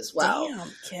Post as well. Damn,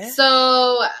 kid.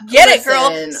 So get it,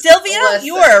 girl. Sylvia,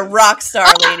 you are a rock star,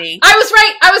 lady. I was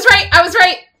right.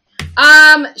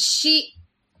 She.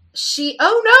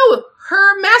 Oh no,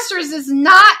 her master's is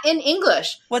not in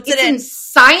English. What's it in? It's in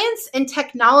science and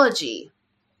technology.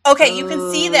 Okay, you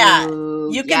can see that.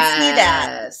 You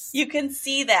can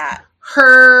see that.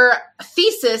 Her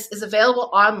thesis is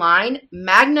available online.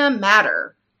 Magna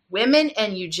Matter. Women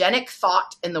and Eugenic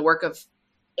Thought in the Work of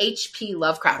H.P.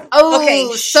 Lovecraft. Oh, okay.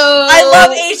 So I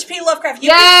love H.P. Lovecraft. You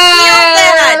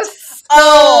can feel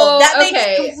that. That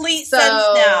makes complete sense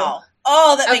now.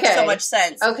 Oh, that makes so much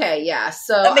sense. Okay, yeah.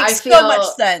 So that makes so much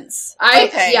sense.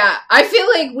 I feel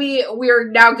like we're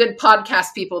now good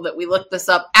podcast people that we looked this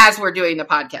up as we're doing the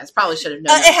podcast. Probably should have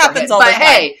known. It happens all the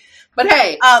time. But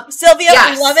hey, Sylvia,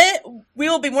 we love it. We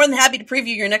will be more than happy to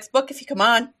preview your next book if you come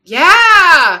on.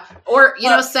 Yeah, or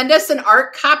send us an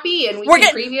art copy and we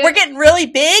can preview. We're getting really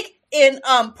big in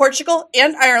Portugal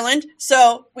and Ireland,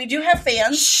 so we do have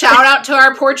fans. Shout out to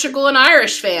our Portugal and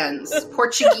Irish fans.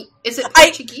 Portuguese? Is it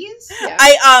Portuguese? Sure.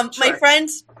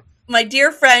 My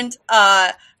dear friend,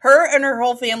 her and her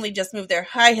whole family just moved there.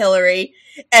 Hi, Hillary.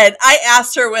 And I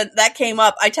asked her when that came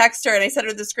up, I texted her and I sent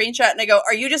her the screenshot and I go,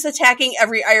 are you just attacking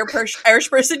every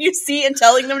Irish person you see and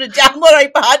telling them to download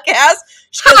my podcast?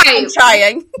 She goes, I'm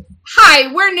trying.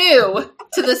 Hi, we're new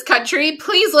to this country.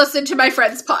 Please listen to my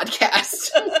friend's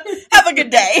podcast. Have a good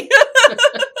day.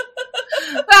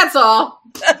 That's all.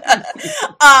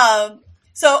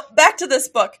 So back to this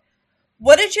book.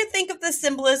 What did you think of the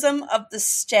symbolism of the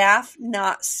staff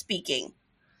not speaking?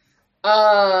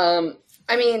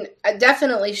 I mean, it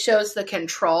definitely shows the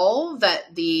control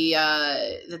that the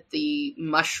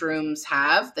mushrooms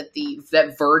have.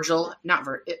 That Virgil,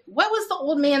 what was the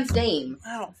old man's name?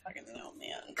 I don't fucking know,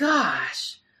 man.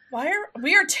 Gosh,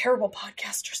 we are terrible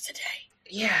podcasters today?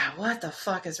 Yeah, what the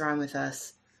fuck is wrong with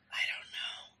us?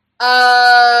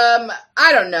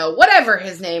 I don't know. Whatever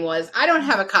his name was, I don't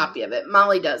have a copy of it.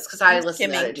 Molly does because I listen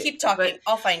to it. Keep talking.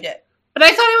 I'll find it. But I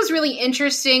thought it was really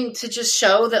interesting to just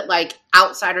show that, like,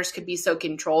 outsiders could be so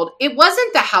controlled. It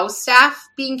wasn't the house staff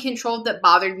being controlled that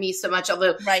bothered me so much,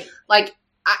 although, like,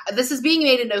 this is being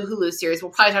made into a Hulu series.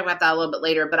 We'll probably talk about that a little bit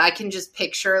later, but I can just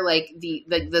picture, like,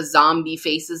 the zombie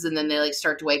faces and then they, like,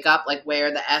 start to wake up, like,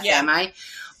 where the F am I?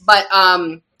 But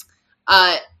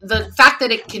the fact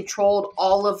that it controlled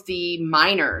all of the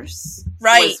miners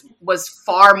was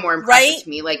far more impressive to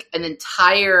me. Like, an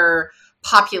entire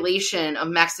population of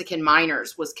Mexican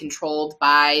miners was controlled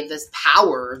by this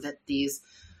power that these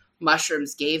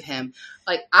mushrooms gave him.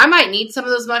 Like, I might need some of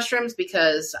those mushrooms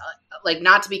because, like,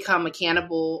 not to become a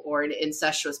cannibal or an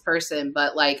incestuous person,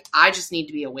 but, like, I just need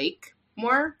to be awake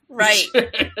more. Right.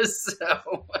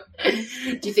 So,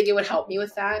 do you think it would help me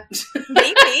with that?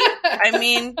 Maybe. I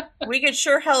mean, we could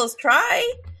sure hell's try.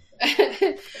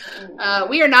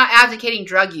 We are not advocating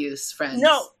drug use, friends.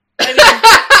 No. I mean,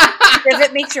 if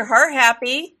it makes your heart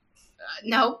happy.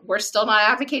 No, we're still not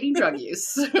advocating drug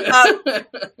use.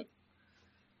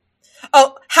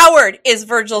 Howard is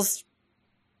Virgil's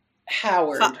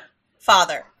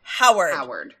father.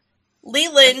 Howard.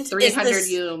 Leland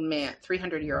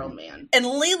 300-year-old man. And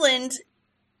Leland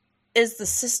is the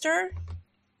sister?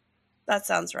 That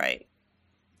sounds right.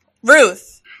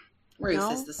 Ruth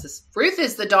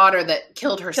is the daughter that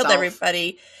killed herself. Killed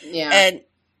everybody. Yeah. And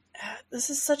this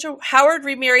is Howard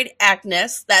remarried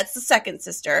Agnes. That's the second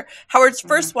sister. Howard's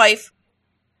first wife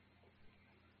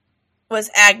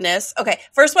was Agnes. Okay.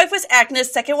 First wife was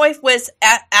Agnes. Second wife was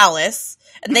Alice.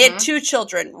 And they had two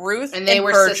children, Ruth and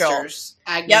were Virgil. Sisters.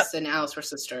 Agnes and Alice were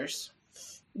sisters.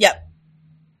 Yep.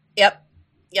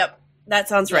 That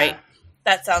sounds right.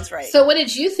 That sounds right. So what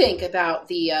did you think about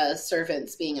the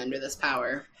servants being under this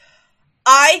power?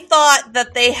 I thought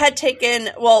that they had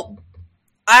taken,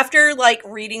 after, like,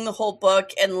 reading the whole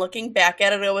book and looking back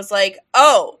at it, it was like,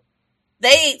 oh,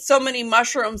 they ate so many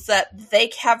mushrooms that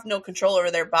they have no control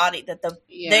over their body, that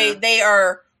they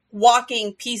are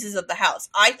walking pieces of the house.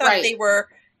 I thought they were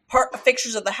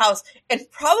fixtures of the house, and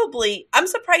probably, I'm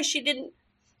surprised she didn't,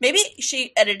 maybe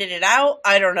she edited it out,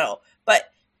 I don't know,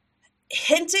 but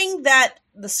hinting that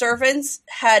the servants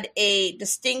had a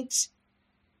distinct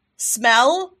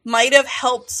smell might have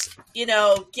helped,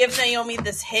 give Naomi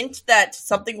this hint that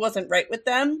something wasn't right with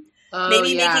them.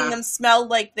 Maybe making them smell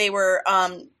like they were,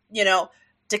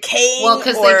 decaying. Well,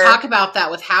 because they talk about that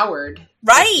with Howard.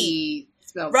 Right.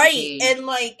 And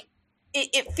like,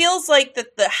 it feels like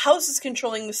that the house is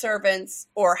controlling the servants,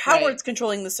 or Howard's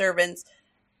controlling the servants,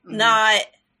 not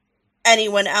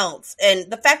anyone else. And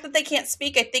the fact that they can't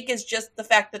speak, I think, is just the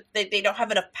fact that they don't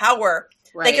have enough power.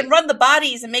 They can run the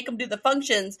bodies and make them do the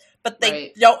functions, but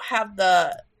they don't have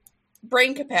the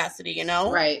brain capacity, you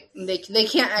know? Right. They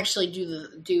can't actually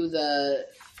do the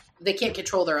they can't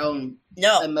control their own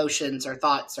emotions or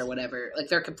thoughts or whatever. Like,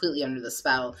 they're completely under the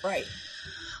spell. Right.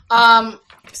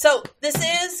 So this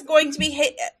is going to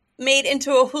be made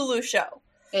into a Hulu show.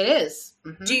 It is.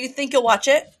 Mm-hmm. Do you think you'll watch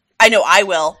it? I know I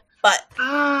will, but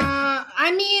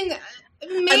I mean,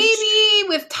 maybe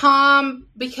with Tom,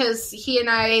 because he and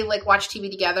I like watch TV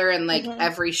together, and like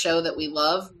every show that we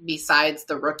love besides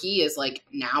The Rookie is like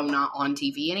now not on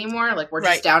TV anymore. Like, we're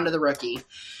just down to The Rookie.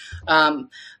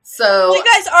 So you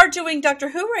guys are doing Doctor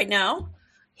Who right now.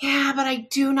 Yeah, but I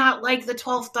do not like the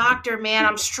 12th Doctor, man.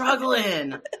 I'm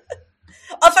struggling.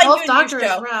 I'll find you a new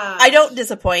show. I don't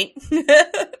disappoint.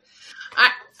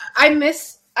 I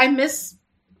miss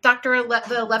Doctor the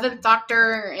 11th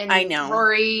Doctor and I know.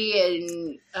 Rory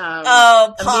and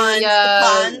Pons.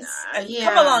 Yeah.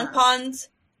 Come along, Pons.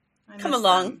 Come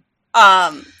along.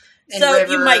 So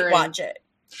River, you might watch it.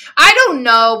 I don't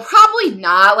know. Probably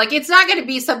not. Like, it's not going to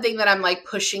be something that I'm like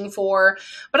pushing for.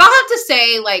 But I'll have to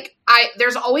say, like,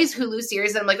 there's always Hulu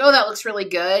series that I'm like, oh, that looks really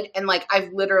good. And like,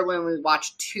 I've literally only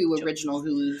watched 2 original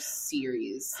Hulu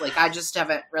series. Like, I just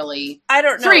haven't really. I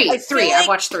don't know. 3. I've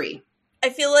watched 3. I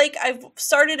feel like I've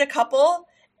started a couple,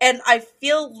 and I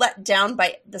feel let down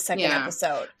by the second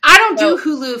episode. I don't do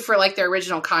Hulu for like their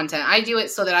original content. I do it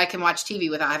so that I can watch TV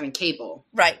without having cable.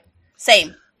 Right.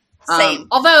 Same.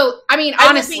 Although, I mean,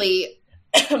 honestly,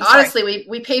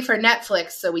 we pay for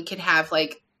Netflix so we can have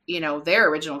like, you know, their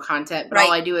original content. But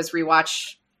all I do is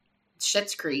rewatch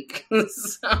Schitt's Creek.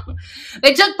 So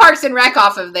they took Parks and Rec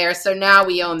off of there, so now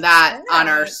we own that on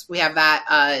our. We have that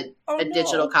a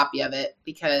digital copy of it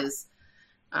because.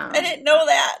 I didn't know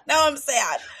that. Now I'm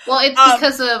sad. Well, it's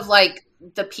because of like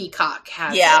the Peacock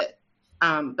has it.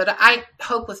 But I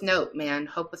hope with Nope, man.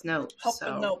 Hope with Nope. With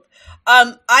Nope.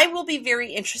 I will be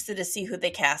very interested to see who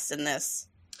they cast in this.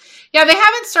 Yeah, they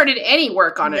haven't started any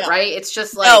work on it, right? It's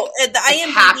just like the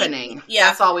IMDb, happening. Yeah,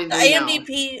 that's all we know. The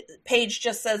IMDb page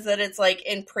just says that it's like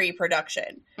in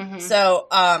pre-production. Mm-hmm. So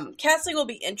casting will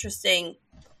be interesting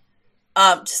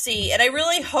to see, and I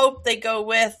really hope they go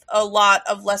with a lot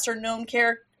of lesser known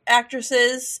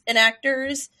actresses and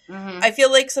actors. Mm-hmm. I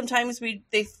feel like sometimes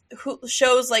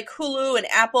shows like Hulu and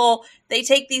Apple, they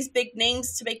take these big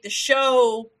names to make the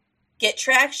show get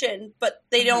traction, but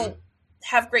they don't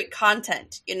have great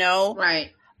content, you know?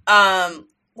 Right.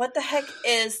 What the heck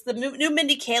is the new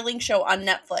Mindy Kaling show on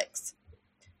Netflix?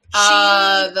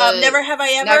 Never Have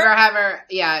I Ever? Never Have Her.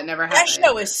 Yeah, Never Have I Ever. That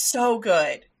show is so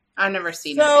good. I've never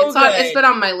seen it. It's been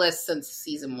on my list since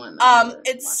season 1.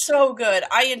 It's so good.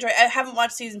 I haven't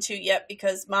watched season 2 yet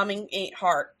because momming ain't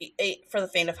for the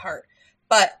faint of heart.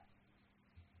 But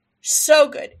so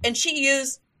good. And she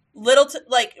used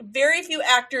very few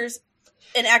actors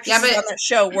and actresses on that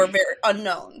show were very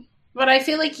unknown. But I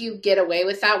feel like you get away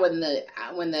with that when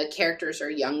the characters are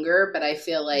younger, but I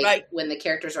feel like when the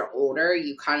characters are older,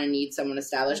 you kind of need someone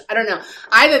established. I don't know.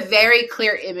 I have a very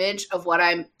clear image of what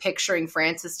I'm picturing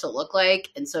Francis to look like,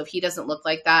 and so if he doesn't look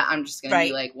like that, I'm just going to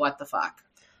be like, what the fuck?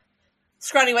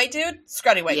 Scrawny white dude?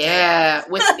 Scrawny white dude. Yeah.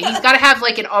 He's got to have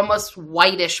like an almost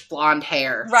whitish blonde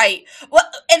hair. Right. Well,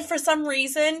 and for some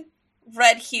reason,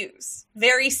 red hues.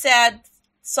 Very sad,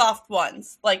 soft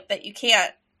ones, like that you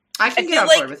can't. I can get on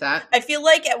board with that. I feel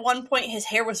like at one point his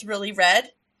hair was really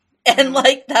red, and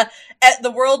like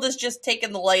the world has just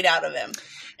taken the light out of him.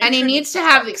 And he needs to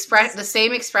have the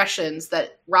same expressions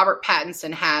that Robert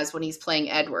Pattinson has when he's playing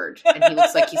Edward, and he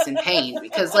looks like he's in pain,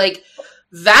 because like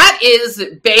that is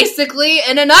basically,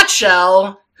 in a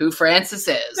nutshell, who Francis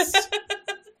is.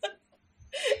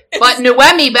 But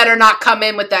Noemi better not come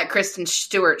in with that Kristen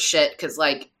Stewart shit, because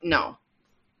like no,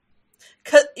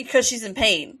 because she's in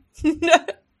pain.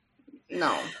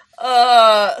 No.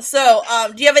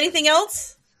 Do you have anything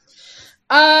else?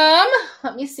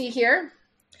 Let me see here.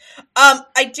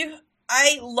 I do.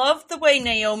 I love the way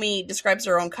Naomi describes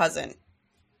her own cousin.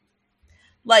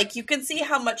 Like, you can see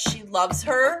how much she loves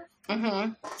her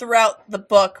throughout the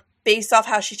book based off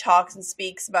how she talks and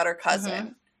speaks about her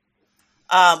cousin.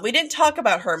 We didn't talk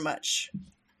about her much.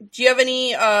 Do you have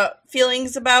any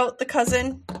feelings about the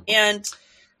cousin and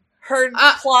her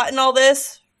plot and all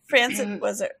this? Francis,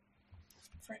 was it?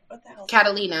 What the hell?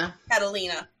 Catalina.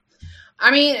 Catalina.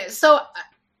 I mean, so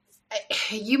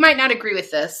you might not agree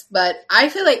with this, but I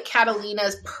feel like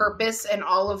Catalina's purpose in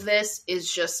all of this is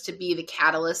just to be the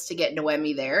catalyst to get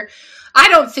Noemi there. I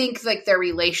don't think like their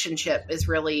relationship is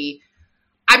really,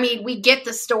 I mean, we get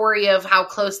the story of how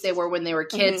close they were when they were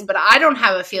kids, but I don't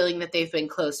have a feeling that they've been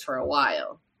close for a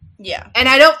while. Yeah. And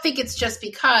I don't think it's just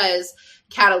because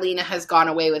Catalina has gone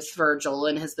away with Virgil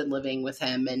and has been living with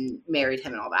him and married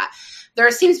him and all that. There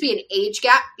seems to be an age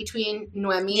gap between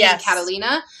Noemi and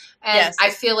Catalina. And I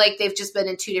feel like they've just been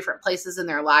in two different places in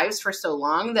their lives for so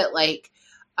long that like,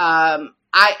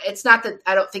 it's not that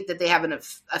I don't think that they have an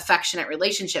affectionate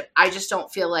relationship. I just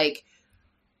don't feel like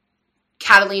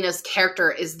Catalina's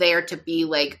character is there to be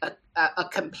like a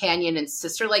companion and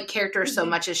sister-like character so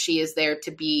much as she is there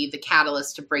to be the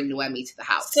catalyst to bring Noemi to the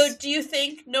house. So do you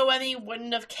think Noemi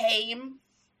wouldn't have came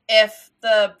if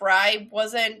the bribe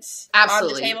wasn't on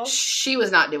the table? She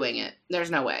was not doing it.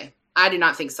 There's no way. I do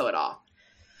not think so at all.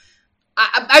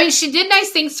 I mean, she did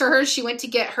nice things for her. She went to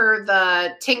get her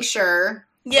the tincture.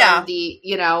 Yeah.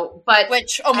 But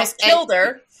which almost killed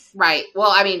her. Right.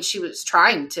 Well, I mean, she was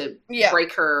trying to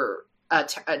break her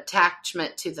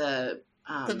attachment to the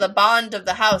bond of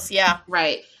the house. Yeah.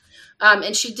 Right.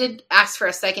 And she did ask for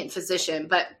a second physician,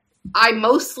 but I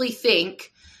mostly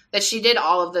think that she did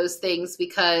all of those things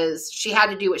because she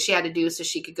had to do what she had to do so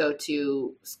she could go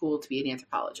to school to be an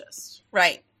anthropologist.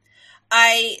 Right.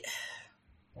 I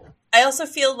also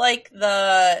feel like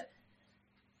the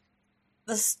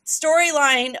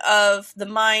storyline of the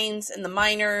mines and the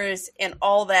miners and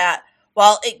all that,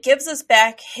 while it gives us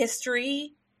back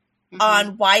history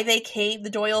on why they came, the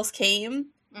Doyles came,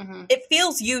 it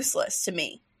feels useless to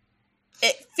me.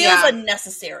 It feels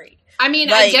unnecessary. I mean,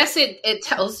 like, I guess it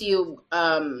tells you,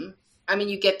 I mean,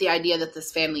 you get the idea that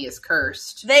this family is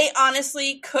cursed. They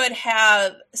honestly could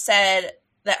have said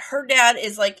that her dad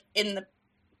is like in the,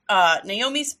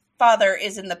 Naomi's father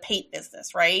is in the paint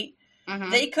business, right?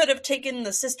 They could have taken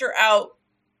the sister out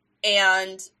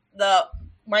and the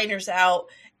miners out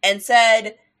and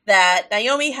said that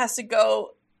Naomi has to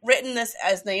go, written this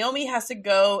as Naomi has to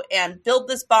go and build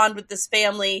this bond with this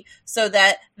family so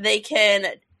that they can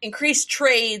increase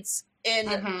trades in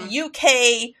the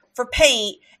UK for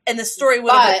paint, and the story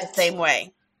would have been the same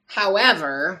way.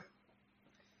 However,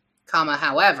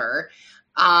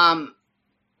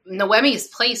 Noemi's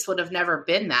place would have never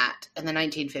been that in the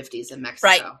 1950s in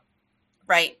Mexico.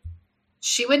 Right.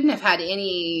 She wouldn't have had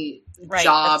any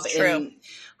job in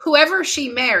whoever she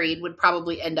married would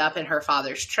probably end up in her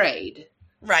father's trade.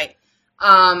 Right.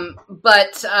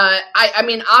 But I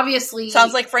mean, obviously,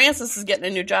 sounds like Francis is getting a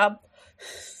new job.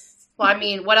 Well, I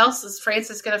mean, what else is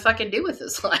Francis going to fucking do with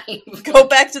his life? Go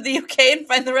back to the UK and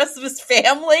find the rest of his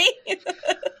family?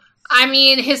 I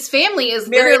mean, his family is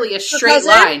literally a straight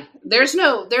line. There's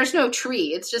no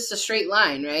tree. It's just a straight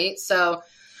line, right? So,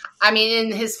 I mean,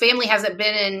 and his family hasn't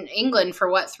been in England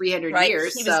for, 300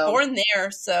 years? He was born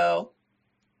there, so.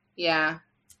 Yeah.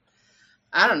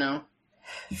 I don't know.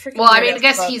 Well, I mean, I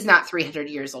guess he's not 300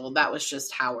 years old. That was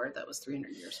just Howard. That was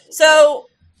 300 years old. So,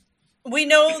 we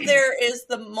know there is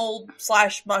the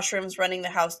mold/mushrooms running the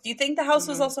house. Do you think the house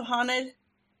was also haunted?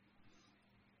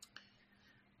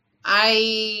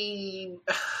 I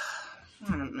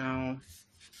don't know.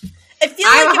 I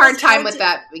have a hard time with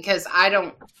that because I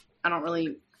don't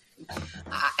really.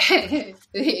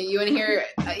 You want to hear?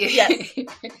 Yes.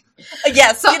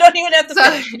 Yes. So, you don't even have to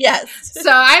say yes.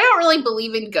 So I don't really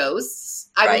believe in ghosts.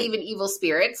 I believe in evil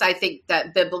spirits. I think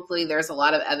that biblically there's a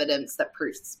lot of evidence that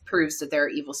proves that there are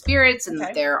evil spirits and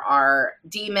that there are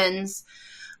demons.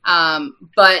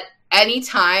 But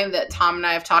anytime that Tom and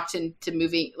I have talked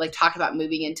talk about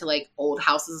moving into like old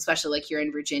houses, especially like here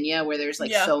in Virginia where there's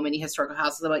so many historical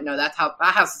houses, I'm like, no, that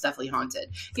house is definitely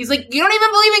haunted. He's like, you don't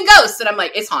even believe in ghosts. And I'm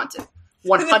like, it's haunted.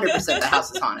 100% the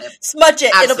house is haunted. Smudge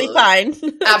it. Absolutely. It'll be fine.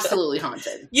 Absolutely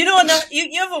haunted. You know enough.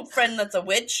 You have a friend that's a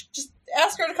witch. Just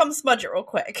ask her to come smudge it real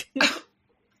quick.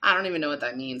 I don't even know what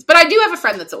that means. But I do have a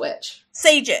friend that's a witch.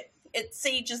 Sage it. It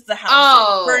sages the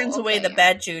house. It burns away the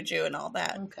bad juju and all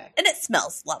that. Okay. And it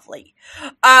smells lovely.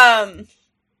 Final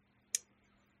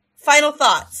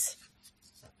thoughts.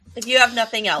 If you have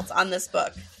nothing else on this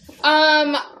book.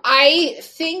 I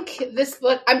think this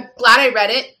book, I'm glad I read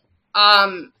it.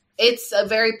 It's a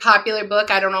very popular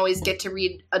book. I don't always get to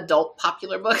read adult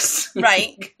popular books.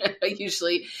 Right.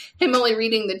 Usually him only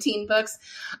reading the teen books.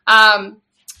 And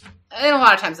a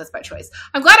lot of times that's by choice.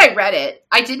 I'm glad I read it.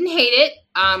 I didn't hate it.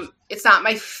 It's not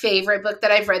my favorite book that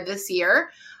I've read this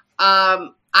year. I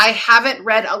haven't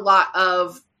read a lot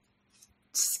of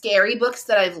scary books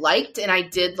that I've liked, and I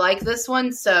did like this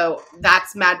one, so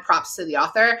that's mad props to the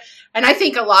author. And I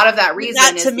think a lot of that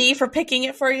reason is... Not to me for picking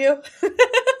it for you?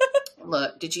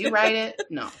 Look, did you write it?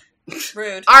 No.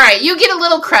 Rude. All right, you get a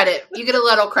little credit. You get a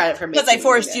little credit for me because I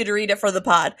forced you to read it for the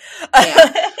pod.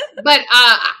 Yeah. But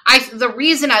the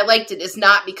reason I liked it is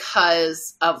not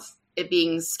because of it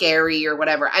being scary or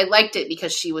whatever. I liked it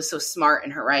because she was so smart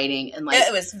in her writing, and like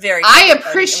it was very. I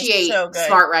appreciate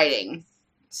smart writing.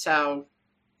 So,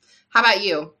 how about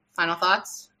you? Final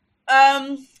thoughts?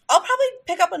 I'll probably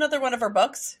pick up another one of her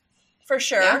books for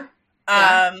sure. Yeah.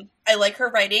 Yeah. I like her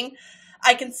writing.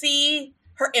 I can see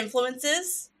her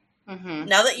influences. Mm-hmm.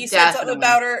 Now that you said something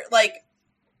about her, like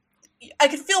I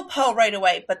could feel Poe right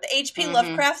away, but the H.P.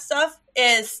 Lovecraft stuff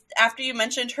is after you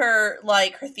mentioned her,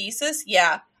 like her thesis.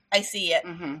 Yeah, I see it.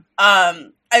 Mm-hmm.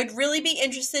 I'd really be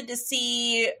interested to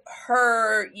see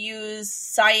her use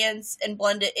science and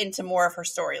blend it into more of her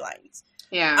storylines.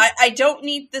 Yeah, I don't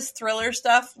need this thriller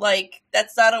stuff. Like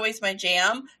that's not always my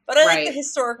jam, but I like the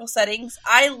historical settings.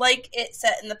 I like it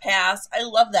set in the past. I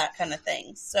love that kind of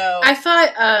thing. So I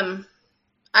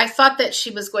thought that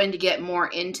she was going to get more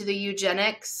into the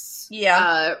eugenics.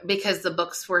 Yeah. Because the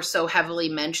books were so heavily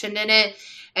mentioned in it.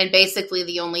 And basically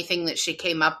the only thing that she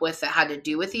came up with that had to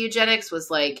do with the eugenics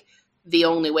was like the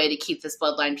only way to keep this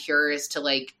bloodline pure is to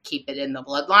like keep it in the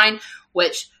bloodline,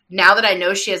 which now that I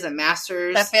know she has a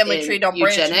master's that family tree don't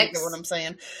eugenics, branch, you know what I'm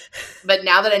saying. But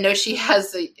now that I know she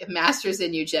has a master's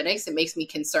in eugenics, it makes me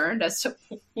concerned as to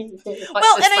what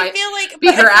I feel like be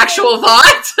her actual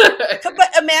thought.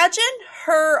 But imagine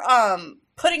her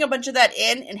putting a bunch of that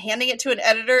in and handing it to an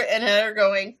editor, and an editor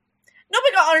going,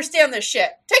 "Nobody gonna understand this shit.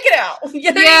 Take it out."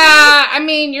 You know I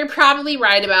mean, you're probably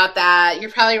right about that.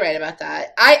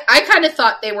 I kind of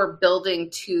thought they were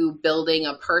building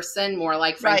a person more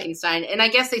like Frankenstein. Right. And I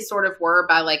guess they sort of were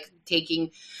by like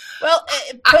taking... Well,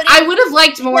 I would have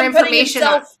liked more information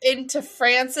into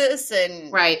Francis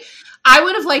and... Right. I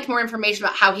would have liked more information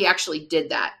about how he actually did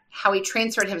that. How he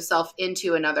transferred himself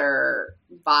into another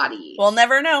body. We'll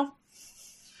never know.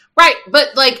 Right,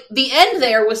 but like the end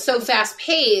there was so fast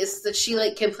paced that she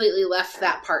like completely left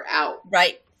that part out.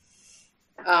 Right.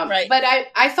 Right. But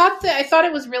I thought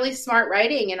it was really smart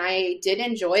writing, and I did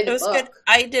enjoy the book. It was good.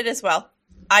 I did as well.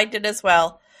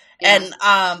 Yeah. And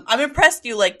I'm impressed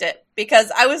you liked it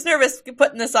because I was nervous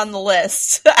putting this on the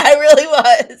list. I really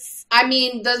was. I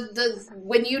mean,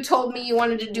 when you told me you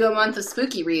wanted to do a month of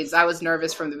spooky reads, I was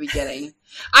nervous from the beginning.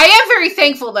 I am very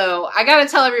thankful, though. I got to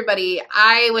tell everybody,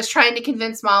 I was trying to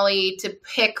convince Molly to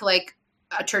pick like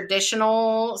a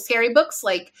traditional scary books,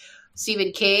 like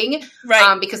Stephen King,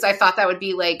 right? Because I thought that would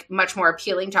be like much more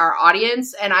appealing to our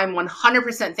audience, and I'm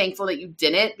 100% thankful that you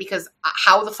didn't, because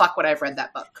how the fuck would I have read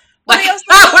that book? Like,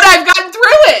 how would I have gotten through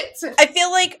it? I feel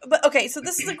like, but okay, so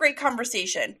this is a great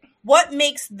conversation. What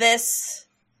makes this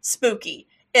spooky?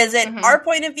 Is it our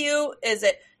point of view?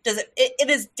 It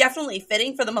is definitely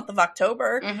fitting for the month of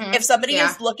October. Mm-hmm. If somebody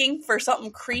is looking for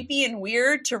something creepy and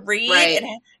weird to read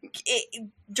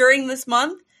during this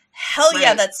month, hell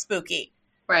yeah, that's spooky.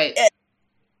 Right.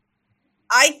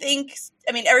 I think,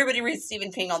 everybody reads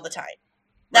Stephen King all the time.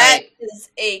 That is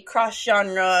a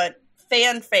cross-genre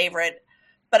fan favorite.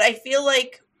 But I feel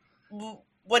like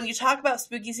when you talk about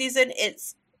spooky season,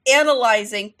 it's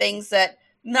analyzing things that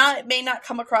may not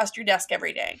come across your desk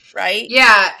every day, right?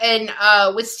 Yeah,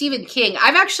 and with Stephen King,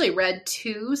 I've actually read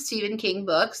 2 Stephen King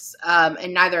books,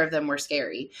 and neither of them were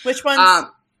scary. Which ones?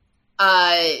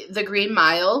 The Green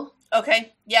Mile.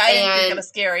 Okay. Yeah, I didn't think it was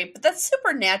scary, but that's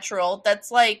supernatural. That's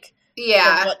like...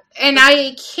 Yeah, and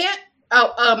I can't...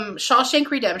 Oh, Shawshank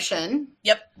Redemption.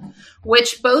 Yep.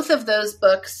 Which both of those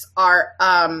books are...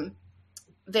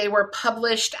 they were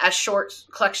published as short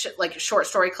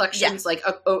story collections, like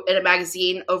in a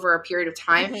magazine over a period of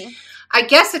time. Mm-hmm. I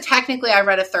guess that technically I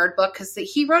read a third book because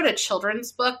he wrote a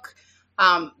children's book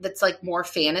that's like more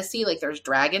fantasy, like there's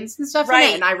dragons and stuff in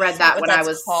it, and I read that when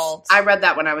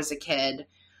I was a kid.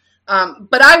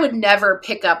 But I would never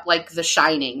pick up like The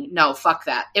Shining. No, fuck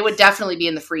that. It would definitely be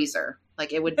in the freezer.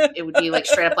 Like it would be like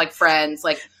straight up like Friends.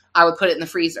 Like I would put it in the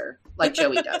freezer like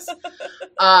Joey does.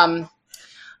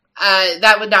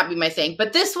 That would not be my thing.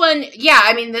 But this one,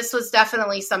 this was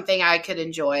definitely something I could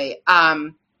enjoy.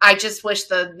 I just wish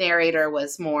the narrator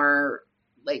was more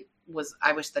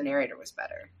I wish the narrator was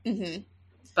better. Mm-hmm.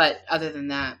 But other than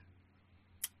that.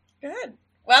 Good.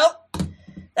 Well,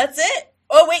 that's it.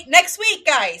 Oh, wait, next week,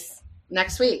 guys.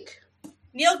 Next week.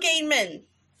 Neil Gaiman,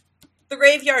 The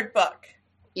Graveyard Book.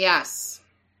 Yes.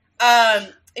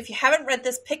 If you haven't read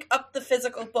this, pick up the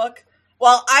physical book.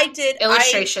 Well, I did.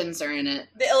 Illustrations are in it.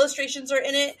 The illustrations are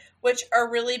in it, which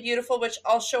are really beautiful, which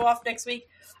I'll show off next week.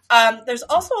 There's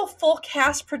also a full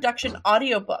cast production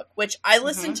audiobook, which I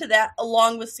listened to that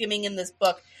along with skimming in this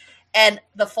book. And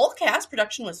the full cast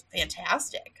production was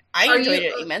fantastic. I enjoyed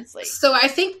it immensely. So I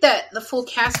think that the full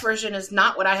cast version is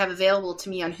not what I have available to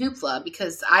me on Hoopla,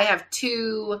 because I have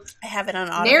two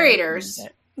narrators.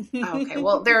 Okay,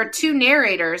 well, there are two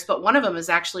narrators, but one of them is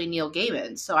actually Neil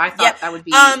Gaiman. So I thought that would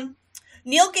be...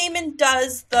 Neil Gaiman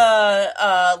does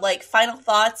the final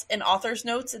thoughts and author's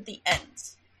notes at the end.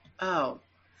 Oh.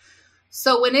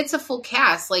 So when it's a full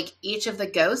cast, like each of the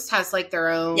ghosts has like their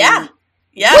own... Yeah.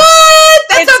 What?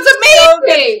 That sounds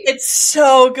amazing! It's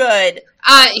so good.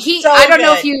 I don't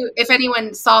know if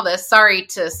anyone saw this. Sorry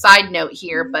to side note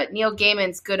here, but Neil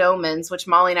Gaiman's Good Omens, which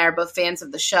Molly and I are both fans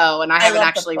of the show, and I haven't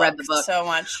actually read the book so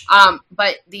much.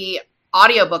 But the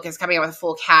audiobook is coming out with a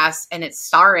full cast, and it's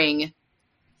starring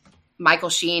Michael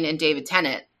Sheen and David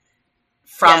Tennant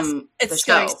from the show. It's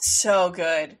going to be so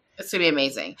good. It's going to be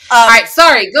amazing. All right,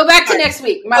 sorry. Go back to next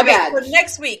week. My bad. So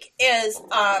next week is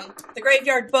The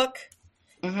Graveyard Book.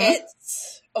 Mm-hmm.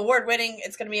 It's award-winning.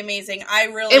 It's going to be amazing.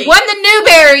 It won the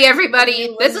Newbery,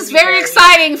 everybody. This is very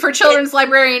exciting for Children's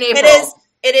Librarian April.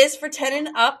 It is for 10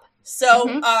 and up.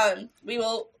 So we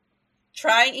will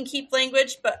try and keep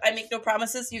language, but I make no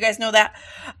promises. You guys know that.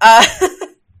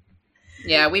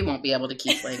 Yeah, we won't be able to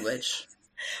keep language.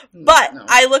 But no.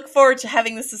 I look forward to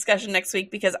having this discussion next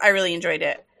week because I really enjoyed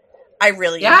it.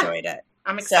 Enjoyed it.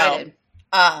 I'm excited.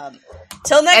 So,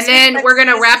 till next week. And then we're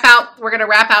gonna wrap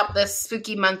out this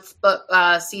spooky month book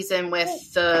season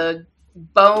with the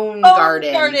Bone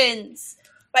Gardens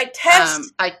by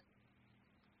Tess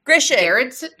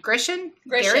Grishin. Grishin?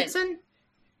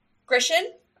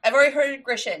 I've already heard of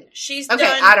Grishin. She's done,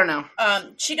 I don't know.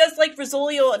 She does like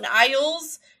Rizzolio and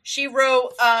Isles. She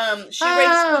wrote writes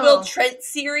the Will Trent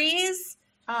series.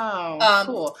 Oh,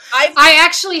 cool. I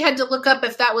actually had to look up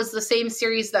if that was the same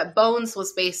series that Bones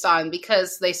was based on,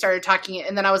 because they started talking,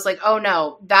 and then I was like, oh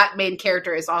no, that main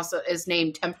character is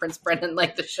named Temperance Brennan,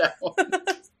 like the show.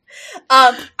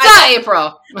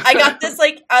 April. I got this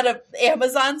like out of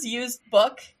Amazon's used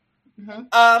book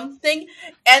thing,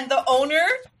 and the owner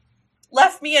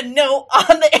left me a note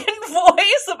on the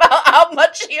invoice about how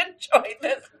much he enjoyed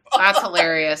this book. That's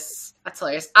hilarious.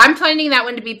 I'm finding that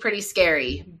one to be pretty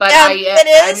scary, but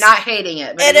I'm not hating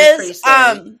it. But it is pretty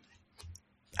scary.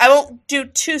 I won't do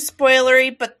too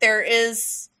spoilery, but there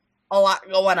is a lot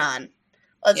going on.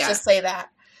 Let's just say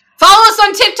that. Follow us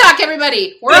on TikTok,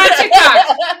 everybody. We're on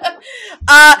TikTok.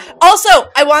 Also,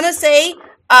 I want to say,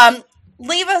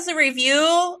 leave us a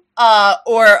review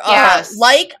or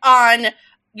like on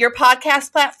your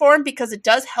podcast platform, because it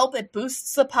does help. It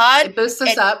boosts the pod. It boosts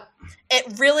us up.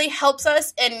 It really helps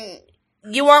us, and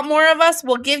you want more of us,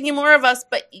 we'll give you more of us,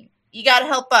 but you got to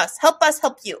help us. Help us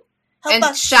help you. And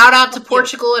shout out to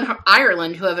Portugal and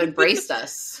Ireland who have embraced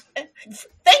us.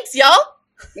 Thanks, y'all.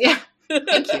 Yeah,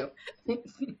 thank you.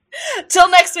 Till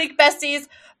next week, besties.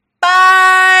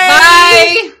 Bye!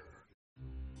 Bye!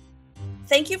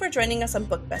 Thank you for joining us on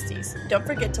Book Besties. Don't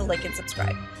forget to like and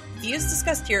subscribe. Views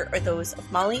discussed here are those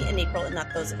of Molly and April and not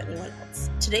those of anyone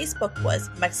else. Today's book was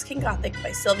Mexican Gothic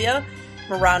by Sylvia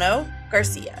Morano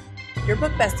Garcia. Your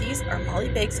Book Besties are Molly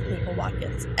Biggs and April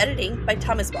Watkins. Editing by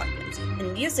Thomas Watkins.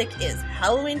 And music is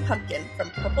Halloween Pumpkin from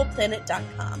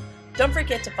purpleplanet.com. Don't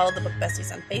forget to follow the Book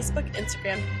Besties on Facebook,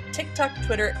 Instagram, TikTok,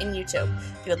 Twitter, and YouTube.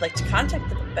 If you would like to contact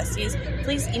the Book Besties,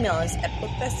 please email us at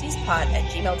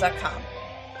bookbestiespod@gmail.com.